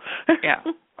tell. Yeah.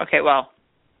 Okay, well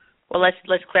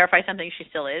let's clarify something. She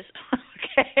still is.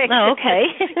 Okay. Oh, okay.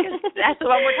 That's the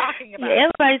one we're talking about. Yeah,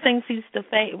 everybody thinks he's the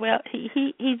favorite. Well,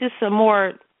 he just a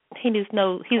more, he just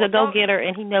knows, he's a go-getter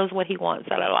and he knows what he wants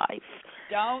out of life.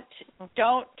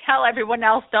 Don't tell everyone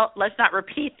else. Let's not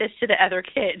repeat this to the other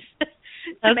kids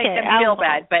to make them feel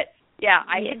bad. But yeah,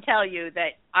 I can tell you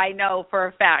that I know for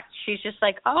a fact. She's just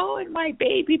like, oh, and my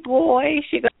baby boy.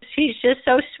 She goes, he's just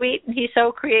so sweet and he's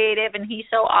so creative and he's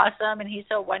so awesome and he's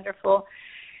so wonderful.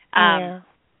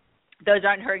 Those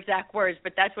aren't her exact words,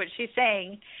 but that's what she's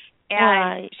saying.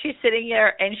 And she's sitting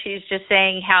there and she's just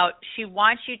saying how she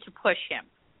wants you to push him.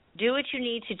 Do what you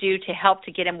need to do to help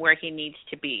to get him where he needs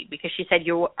to be, because she said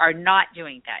you are not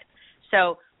doing that.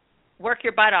 So work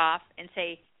your butt off and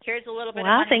say, here's a little bit of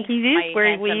money. I think he is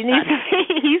where you need to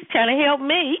be. He's trying to help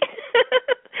me.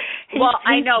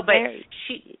 I know, but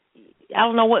I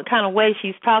don't know what kind of way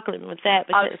she's talking with that.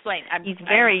 I'll explain. He's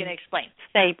very going to explain.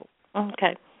 Stable.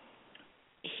 Okay.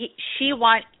 She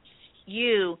wants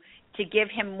you to give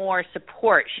him more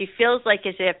support. She feels like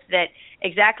as if that,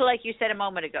 exactly like you said a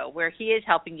moment ago, where he is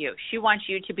helping you. She wants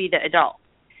you to be the adult.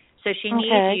 So she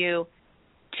needs you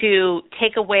to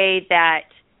take away that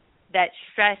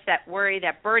stress, that worry,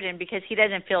 that burden, because he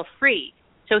doesn't feel free.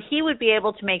 So he would be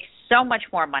able to make so much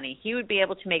more money. He would be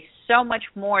able to make so much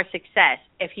more success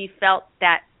if he felt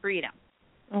that freedom.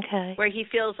 Okay. Where he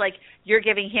feels like you're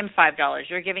giving him $5,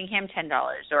 you're giving him $10,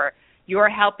 or you're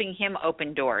helping him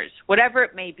open doors, whatever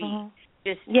it may be.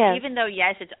 Just yes. even though,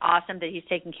 yes, it's awesome that he's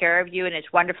taking care of you, and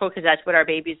it's wonderful because that's what our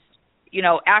babies,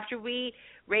 after we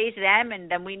raise them and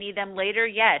then we need them later,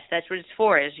 yes, that's what it's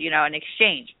for, is, an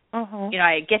exchange. Mm-hmm.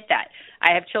 I get that.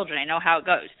 I have children. I know how it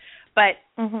goes. But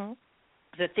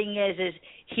the thing is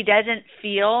he doesn't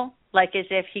feel like as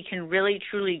if he can really,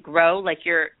 truly grow like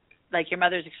your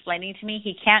mother's explaining to me.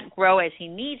 He can't grow as he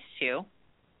needs to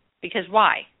because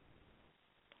why?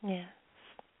 Yeah.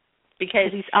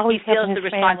 Because he's always he feels the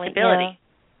responsibility.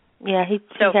 Yeah, he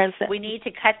so has that. We need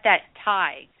to cut that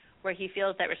tie where he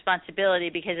feels that responsibility,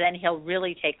 because then he'll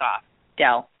really take off,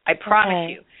 Del. I promise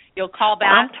you. You'll call back.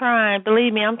 Well, I'm trying.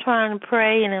 Believe me, I'm trying to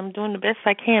pray, and I'm doing the best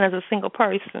I can as a single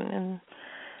person. And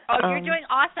you're doing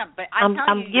awesome. But I'm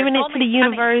telling you, giving it to the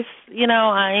universe. Coming.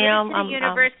 I am. Give it to the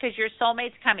universe, because your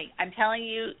soulmate's coming. I'm telling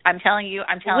you.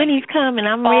 When he's coming,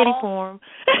 I'm ready for him.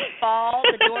 Fall,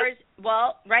 the doors.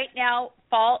 Well, right now,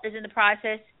 fall is in the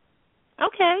process.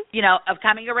 Okay. Of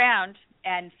coming around.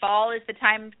 And fall is the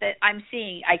time that I'm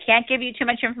seeing. I can't give you too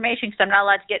much information because I'm not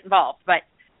allowed to get involved. But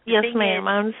yes, ma'am,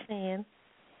 I understand.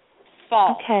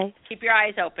 Fall. Okay. Keep your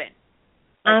eyes open.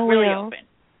 I will. Really open.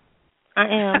 I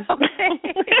am. Okay.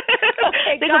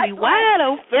 They're going to be wide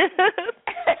open.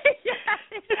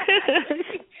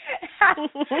 Have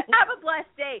a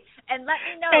blessed day. And let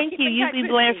me know. Thank you. You be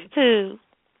blessed, too.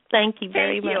 Thank you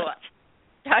very much.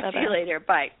 Talk to you later.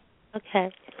 Bye.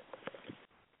 Okay.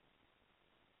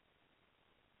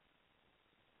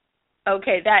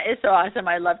 Okay, that is so awesome.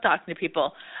 I love talking to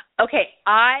people. Okay,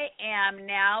 I am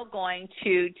now going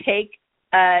to take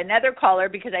another caller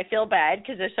because I feel bad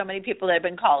because there's so many people that have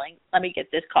been calling. Let me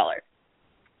get this caller.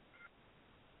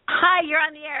 Hi, you're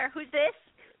on the air. Who's this?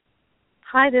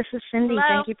 Hi, this is Cindy.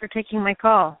 Hello? Thank you for taking my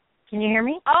call. Can you hear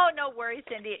me? Oh, no worries,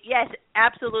 Cindy. Yes,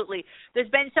 absolutely. There's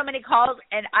been so many calls,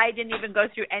 and I didn't even go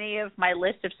through any of my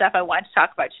list of stuff I want to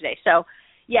talk about today. So,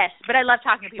 yes, but I love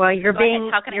talking to people. Well, you're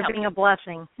being a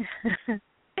blessing.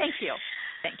 Thank you.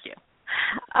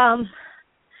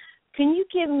 Can you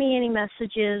give me any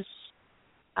messages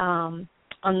on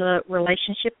the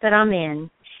relationship that I'm in?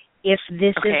 If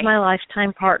this is my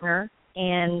lifetime partner,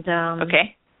 and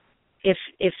if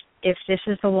this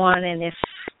is the one, and if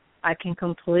I can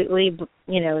completely,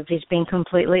 if he's being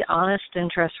completely honest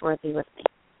and trustworthy with me.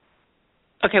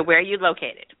 Okay, where are you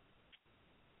located?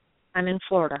 I'm in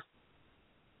Florida.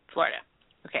 Florida.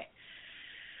 Okay.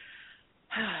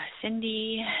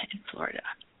 Cindy in Florida.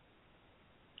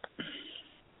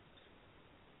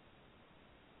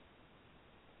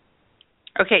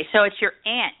 Okay, so it's your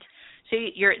aunt. So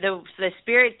the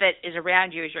spirit that is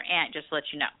around you is your aunt, just to let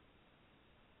you know.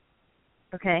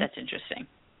 Okay. That's interesting.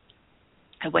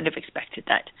 I wouldn't have expected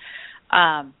that.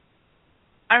 I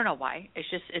don't know why.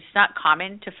 It's not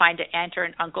common to find an aunt or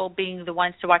an uncle being the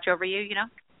ones to watch over you,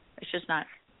 It's just not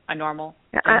a normal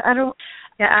thing. I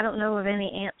don't know of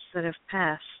any aunts that have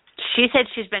passed. She said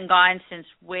she's been gone since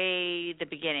way at the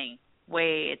beginning.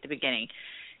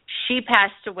 She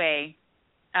passed away.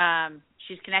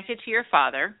 She's connected to your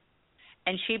father,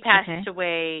 and she passed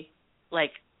away,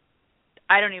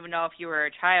 I don't even know if you were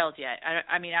a child yet. I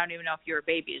don't even know if you were a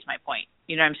baby is my point.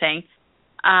 You know what I'm saying?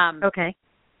 Okay.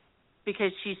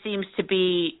 Because she seems to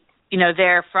be,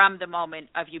 there from the moment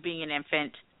of you being an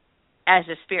infant as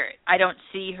a spirit. I don't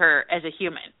see her as a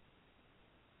human.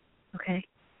 Okay.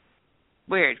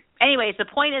 Weird. Anyways, the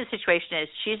point of the situation is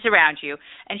she's around you,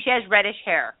 and she has reddish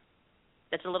hair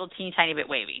that's a little teeny tiny bit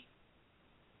wavy.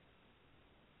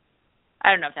 I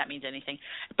don't know if that means anything.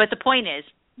 But the point is,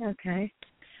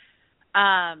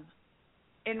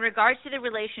 in regards to the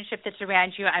relationship that's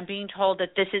around you, I'm being told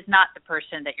that this is not the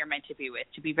person that you're meant to be with,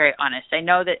 to be very honest. I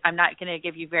know that I'm not going to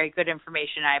give you very good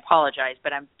information. I apologize,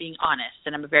 but I'm being honest,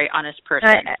 and I'm a very honest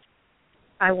person.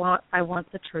 I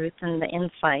want the truth and the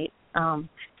insight from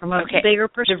a bigger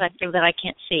perspective that I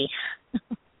can't see.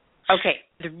 Okay.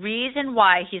 The reason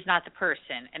why he's not the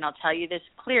person, and I'll tell you this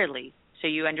clearly so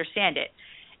you understand it,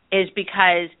 is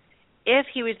because if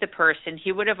he was the person,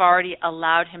 he would have already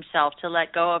allowed himself to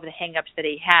let go of the hang-ups that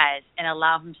he has and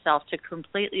allow himself to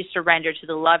completely surrender to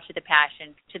the love, to the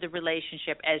passion, to the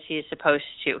relationship as he is supposed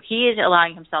to. He is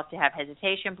allowing himself to have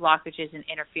hesitation, blockages, and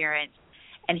interference,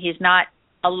 and he's not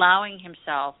allowing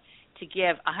himself to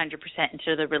give 100%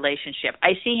 into the relationship.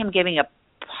 I see him giving a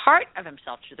part of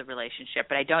himself to the relationship,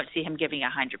 but I don't see him giving 100%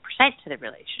 to the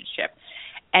relationship.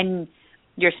 And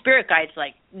your spirit guide's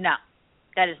like, no,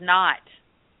 that is not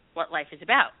what life is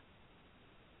about.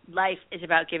 Life is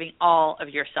about giving all of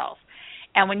yourself.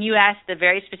 And when you ask the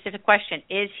very specific question,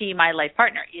 is he my life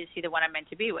partner? Is he the one I'm meant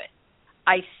to be with?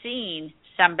 I've seen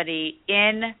somebody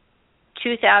in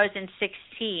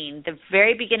 2016, the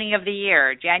very beginning of the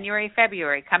year, January,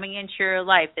 February, coming into your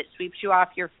life that sweeps you off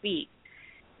your feet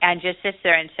and just sits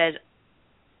there and says,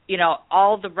 you know,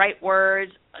 all the right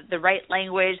words, the right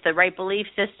language, the right belief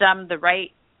system, the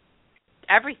right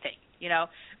everything, you know,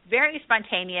 very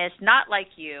spontaneous, not like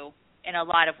you in a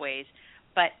lot of ways,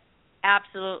 but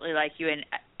absolutely like you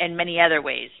in many other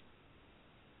ways.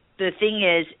 The thing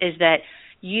is that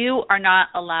you are not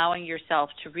allowing yourself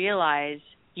to realize,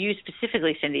 you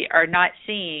specifically, Cindy, are not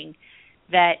seeing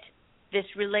that this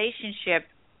relationship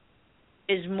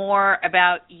is more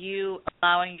about you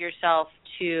allowing yourself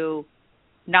to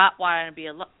not want to be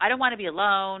alone. I don't want to be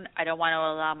alone. I don't want to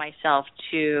allow myself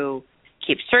to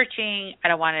keep searching. I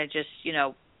don't want to just, you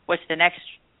know, what's the next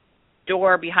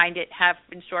door behind it have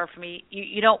in store for me.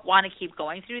 You don't want to keep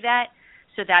going through that.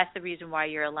 So that's the reason why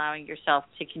you're allowing yourself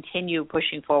to continue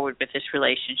pushing forward with this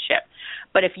relationship.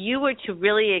 But if you were to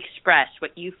really express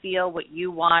what you feel, what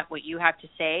you want, what you have to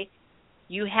say,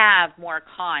 you have more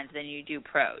cons than you do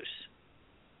pros.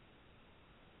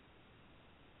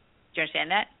 Do you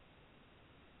understand that?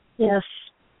 Yes.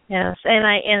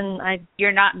 And I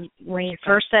you're not when you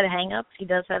first said hang-ups, he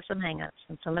does have some hang-ups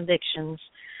and some addictions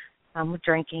with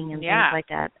drinking and things like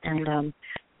that. And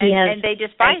and they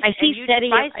despise I see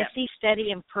I see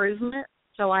steady improvement,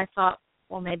 so I thought,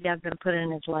 well, maybe I'm going to put it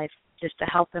in his life just to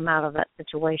help him out of that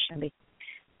situation,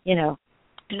 you know.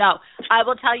 No, I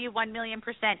will tell you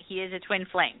 1,000,000% he is a twin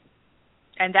flame.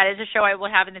 And that is a show I will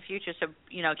have in the future, so,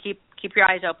 you know, keep your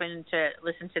eyes open to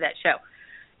listen to that show.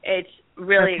 It's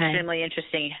really extremely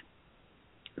interesting.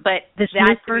 But this that's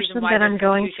new the reason person why that I'm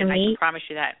going to meet, I can promise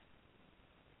you that.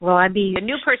 Will I be the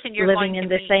new person you're living going in to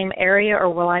the meet, same area,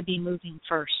 or will I be moving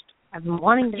first? I've been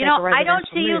wanting to make a residential I don't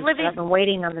see you move, living. But I've been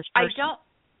waiting on this person.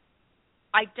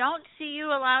 I don't see you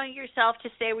allowing yourself to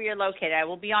stay where you're located. I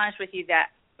will be honest with you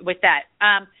with that.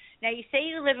 Now you say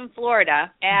you live in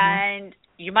Florida, and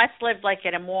you must live like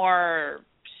in a more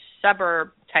suburb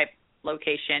type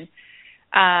location,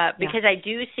 because I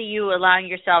do see you allowing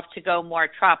yourself to go more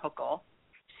tropical.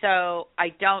 So I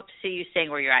don't see you staying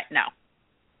where you're at now.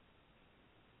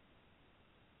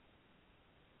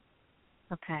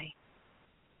 Okay.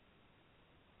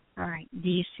 All right. Do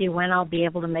you see when I'll be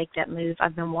able to make that move?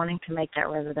 I've been wanting to make that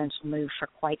residential move for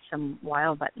quite some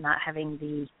while, but not having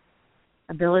the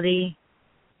ability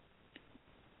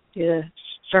due to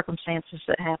circumstances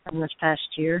that happened this past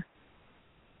year.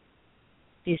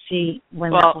 Do you see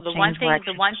when that will change where I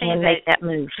can make that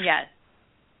move? Yes.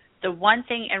 The one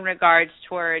thing in regards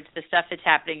towards the stuff that's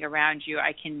happening around you,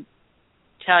 I can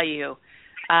tell you,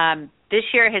 this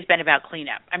year has been about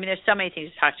cleanup. I mean, there's so many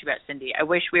things to talk to you about, Cindy. I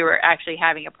wish we were actually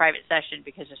having a private session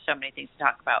because there's so many things to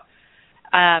talk about.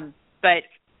 But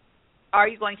are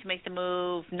you going to make the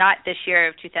move? Not this year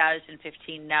of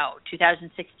 2015, no.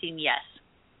 2016, yes.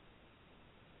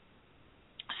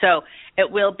 So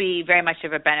it will be very much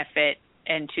of a benefit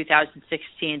in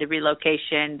 2016, the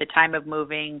relocation, the time of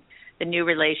moving, the new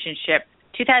relationship.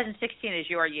 2016 is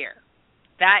your year.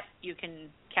 That you can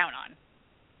count on.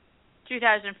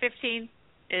 2015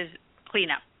 is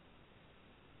cleanup.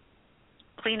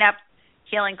 Cleanup,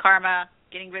 healing karma,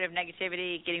 getting rid of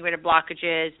negativity, getting rid of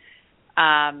blockages,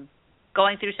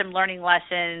 going through some learning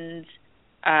lessons,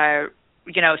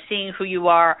 seeing who you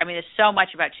are. I mean, there's so much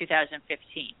about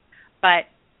 2015.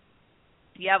 But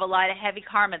you have a lot of heavy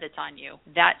karma that's on you.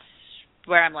 That's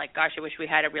where I'm like, gosh, I wish we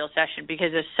had a real session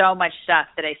because there's so much stuff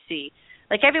that I see.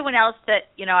 Like everyone else that,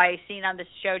 I've seen on this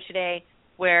show today,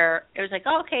 where it was like,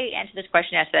 oh, okay, answer this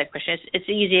question, answer that question. It's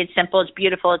easy, it's simple, it's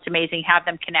beautiful, it's amazing. Have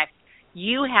them connect.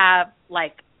 You have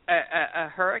like a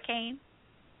hurricane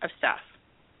of stuff,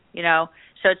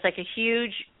 So it's like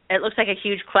it looks like a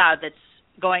huge cloud that's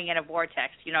going in a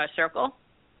vortex, a circle.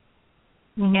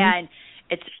 Mm-hmm. And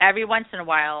it's every once in a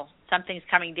while something's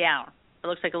coming down. It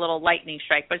looks like a little lightning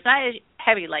strike, but it's not a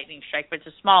heavy lightning strike, but it's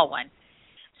a small one.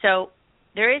 So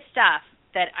there is stuff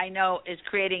that I know is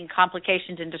creating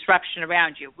complications and disruption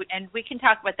around you. And we can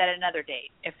talk about that another day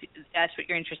if that's what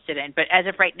you're interested in. But as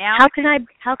of right now... How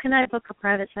can I book a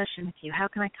private session with you? How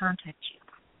can I contact you?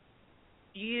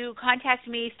 You contact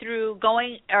me through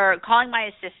calling my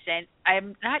assistant.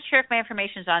 I'm not sure if my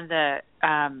information is on the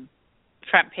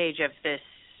front page of this,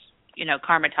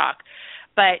 Karma Talk.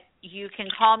 But you can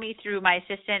call me through my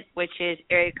assistant, which is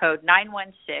area code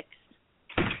 916.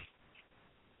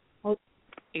 Oh. Are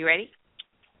you ready?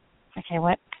 Okay,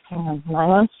 what? Hang on.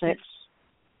 916.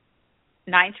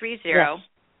 930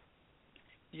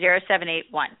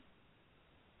 0781.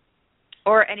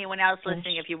 Or anyone else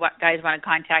listening, if you guys want to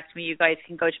contact me, you guys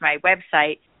can go to my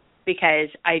website because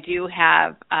I do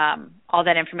have all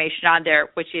that information on there,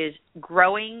 which is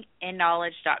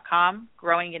growinginknowledge.com,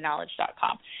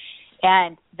 growinginknowledge.com.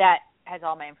 And that has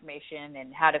all my information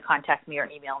and how to contact me or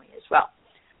email me as well.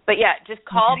 But, yeah, just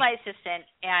call my assistant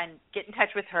and get in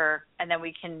touch with her, and then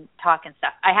we can talk and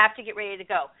stuff. I have to get ready to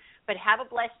go. But have a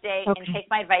blessed day and take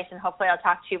my advice, and hopefully I'll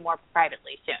talk to you more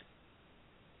privately soon.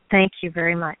 Thank you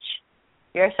very much.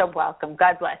 You're so welcome.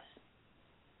 God bless.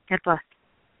 God bless.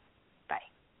 Bye.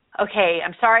 Okay,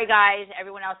 I'm sorry, guys.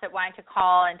 Everyone else that wanted to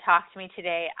call and talk to me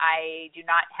today, I do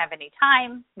not have any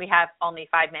time. We have only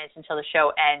 5 minutes until the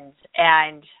show ends,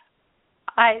 and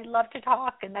I love to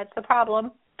talk, and that's the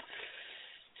problem.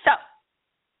 So,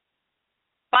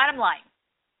 bottom line,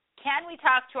 can we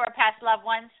talk to our past loved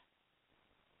ones?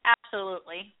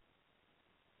 Absolutely.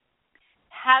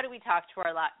 How do we talk to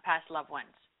our past loved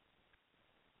ones?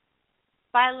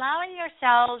 By allowing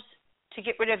yourselves to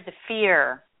get rid of the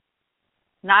fear,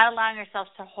 not allowing yourselves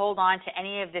to hold on to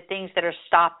any of the things that are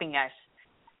stopping us.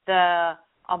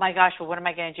 Oh my gosh, well, what am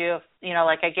I going to do if,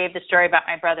 like I gave the story about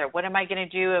my brother. What am I going to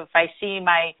do if I see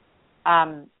my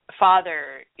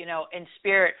father, in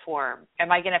spirit form?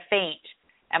 Am I going to faint?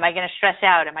 Am I going to stress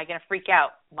out? Am I going to freak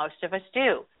out? Most of us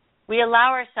do. We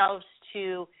allow ourselves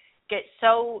to get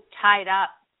so tied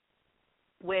up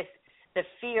with the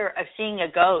fear of seeing a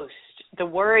ghost, the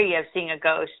worry of seeing a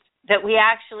ghost, that we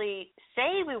actually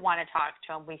say we want to talk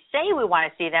to them, we say we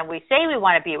want to see them, we say we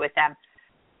want to be with them,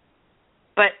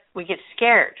 but we get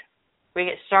scared, we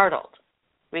get startled,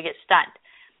 we get stunned.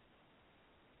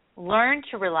 Learn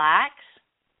to relax,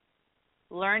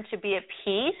 learn to be at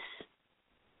peace.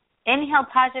 Inhale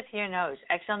positive through your nose,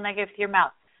 exhale negative through your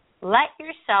mouth. Let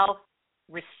yourself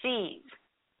receive.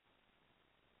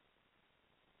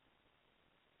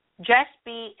 Just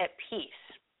be at peace,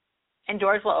 and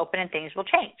doors will open and things will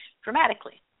change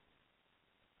dramatically.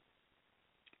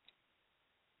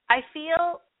 I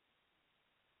feel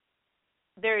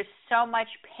there is so much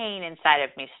pain inside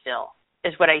of me still,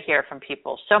 is what I hear from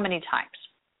people so many times.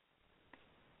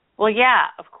 Well,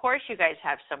 yeah, of course you guys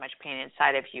have so much pain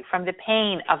inside of you, from the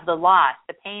pain of the loss,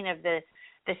 the pain of the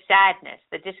sadness,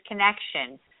 the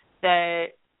disconnection,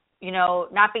 the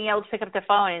not being able to pick up the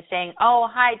phone and saying, oh,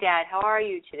 hi, Dad, how are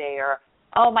you today? Or,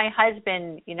 oh, my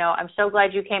husband, I'm so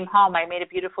glad you came home. I made a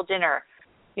beautiful dinner.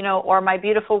 Or my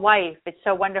beautiful wife, it's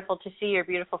so wonderful to see your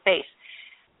beautiful face.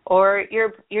 Or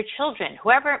your children,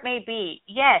 whoever it may be.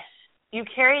 Yes, you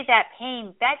carry that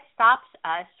pain. That stops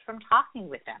us from talking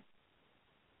with them.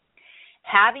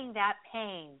 Having that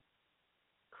pain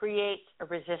creates a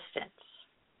resistance.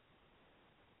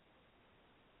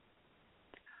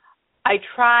 I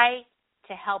try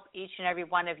to help each and every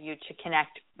one of you to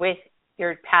connect with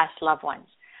your past loved ones.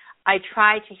 I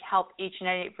try to help each and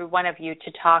every one of you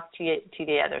to talk to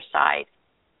the other side.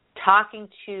 Talking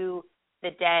to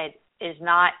the dead is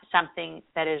not something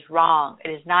that is wrong. It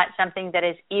is not something that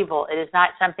is evil. It is not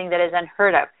something that is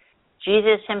unheard of.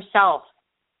 Jesus himself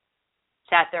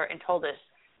sat there and told us,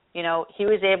 he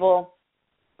was able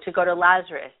to go to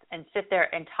Lazarus and sit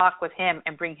there and talk with him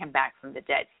and bring him back from the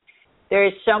dead. There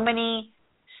is so many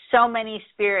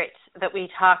spirits that we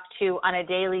talk to on a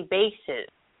daily basis.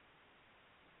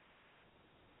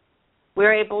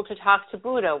 We're able to talk to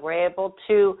Buddha. We're able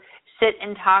to sit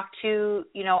and talk to,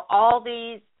 all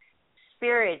these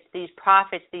spirits, these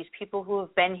prophets, these people who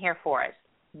have been here for us.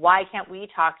 Why can't we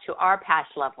talk to our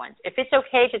past loved ones? If it's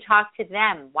okay to talk to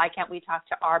them, why can't we talk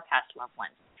to our past loved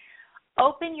ones?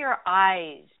 Open your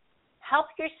eyes. Help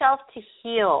yourself to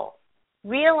heal.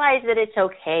 Realize that it's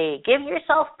okay. Give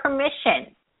yourself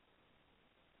permission.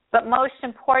 But most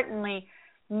importantly,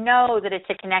 know that it's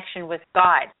a connection with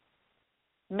God.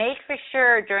 Make for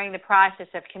sure during the process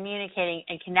of communicating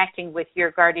and connecting with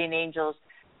your guardian angels,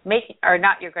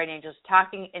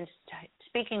 talking and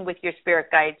speaking with your spirit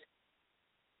guides,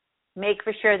 make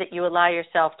for sure that you allow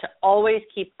yourself to always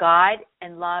keep God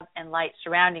and love and light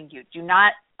surrounding you. Do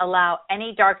not allow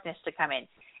any darkness to come in.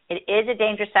 It is a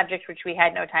dangerous subject which we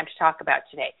had no time to talk about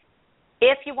today.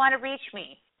 If you want to reach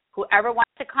me, whoever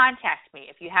wants to contact me,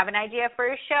 if you have an idea for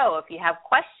a show, if you have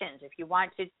questions, if you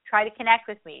want to try to connect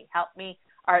with me, help me,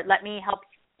 or let me help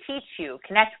teach you,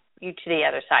 connect you to the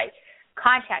other side,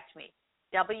 contact me,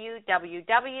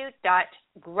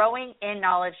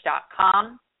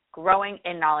 www.growinginknowledge.com,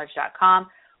 growinginknowledge.com,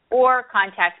 or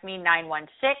contact me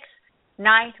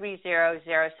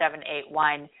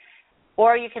 916-930-0781,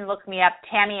 or you can look me up,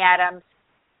 Tammy Adams,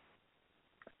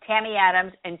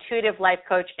 intuitive life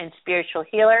coach and spiritual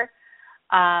healer.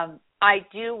 I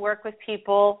do work with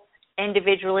people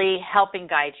individually, helping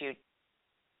guide you.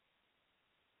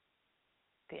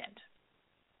 The end.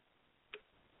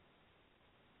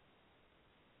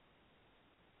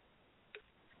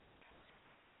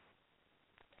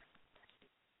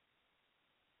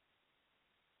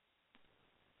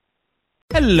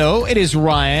 Hello, it is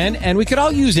Ryan, and we could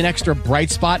all use an extra bright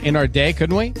spot in our day,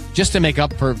 couldn't we? Just to make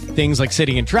up for things like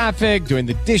sitting in traffic, doing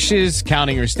the dishes,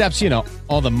 counting your steps,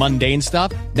 all the mundane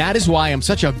stuff. That is why I'm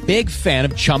such a big fan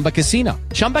of Chumba Casino.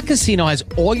 Chumba Casino has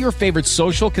all your favorite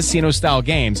social casino-style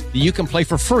games that you can play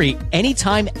for free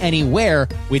anytime, anywhere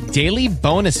with daily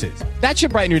bonuses. That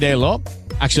should brighten your day a little.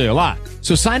 Actually, a lot.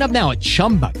 So sign up now at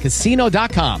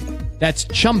ChumbaCasino.com. That's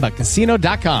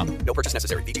ChumbaCasino.com. No purchase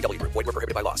necessary. VGW Group. Void where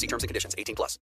prohibited by law. See terms and conditions. 18+.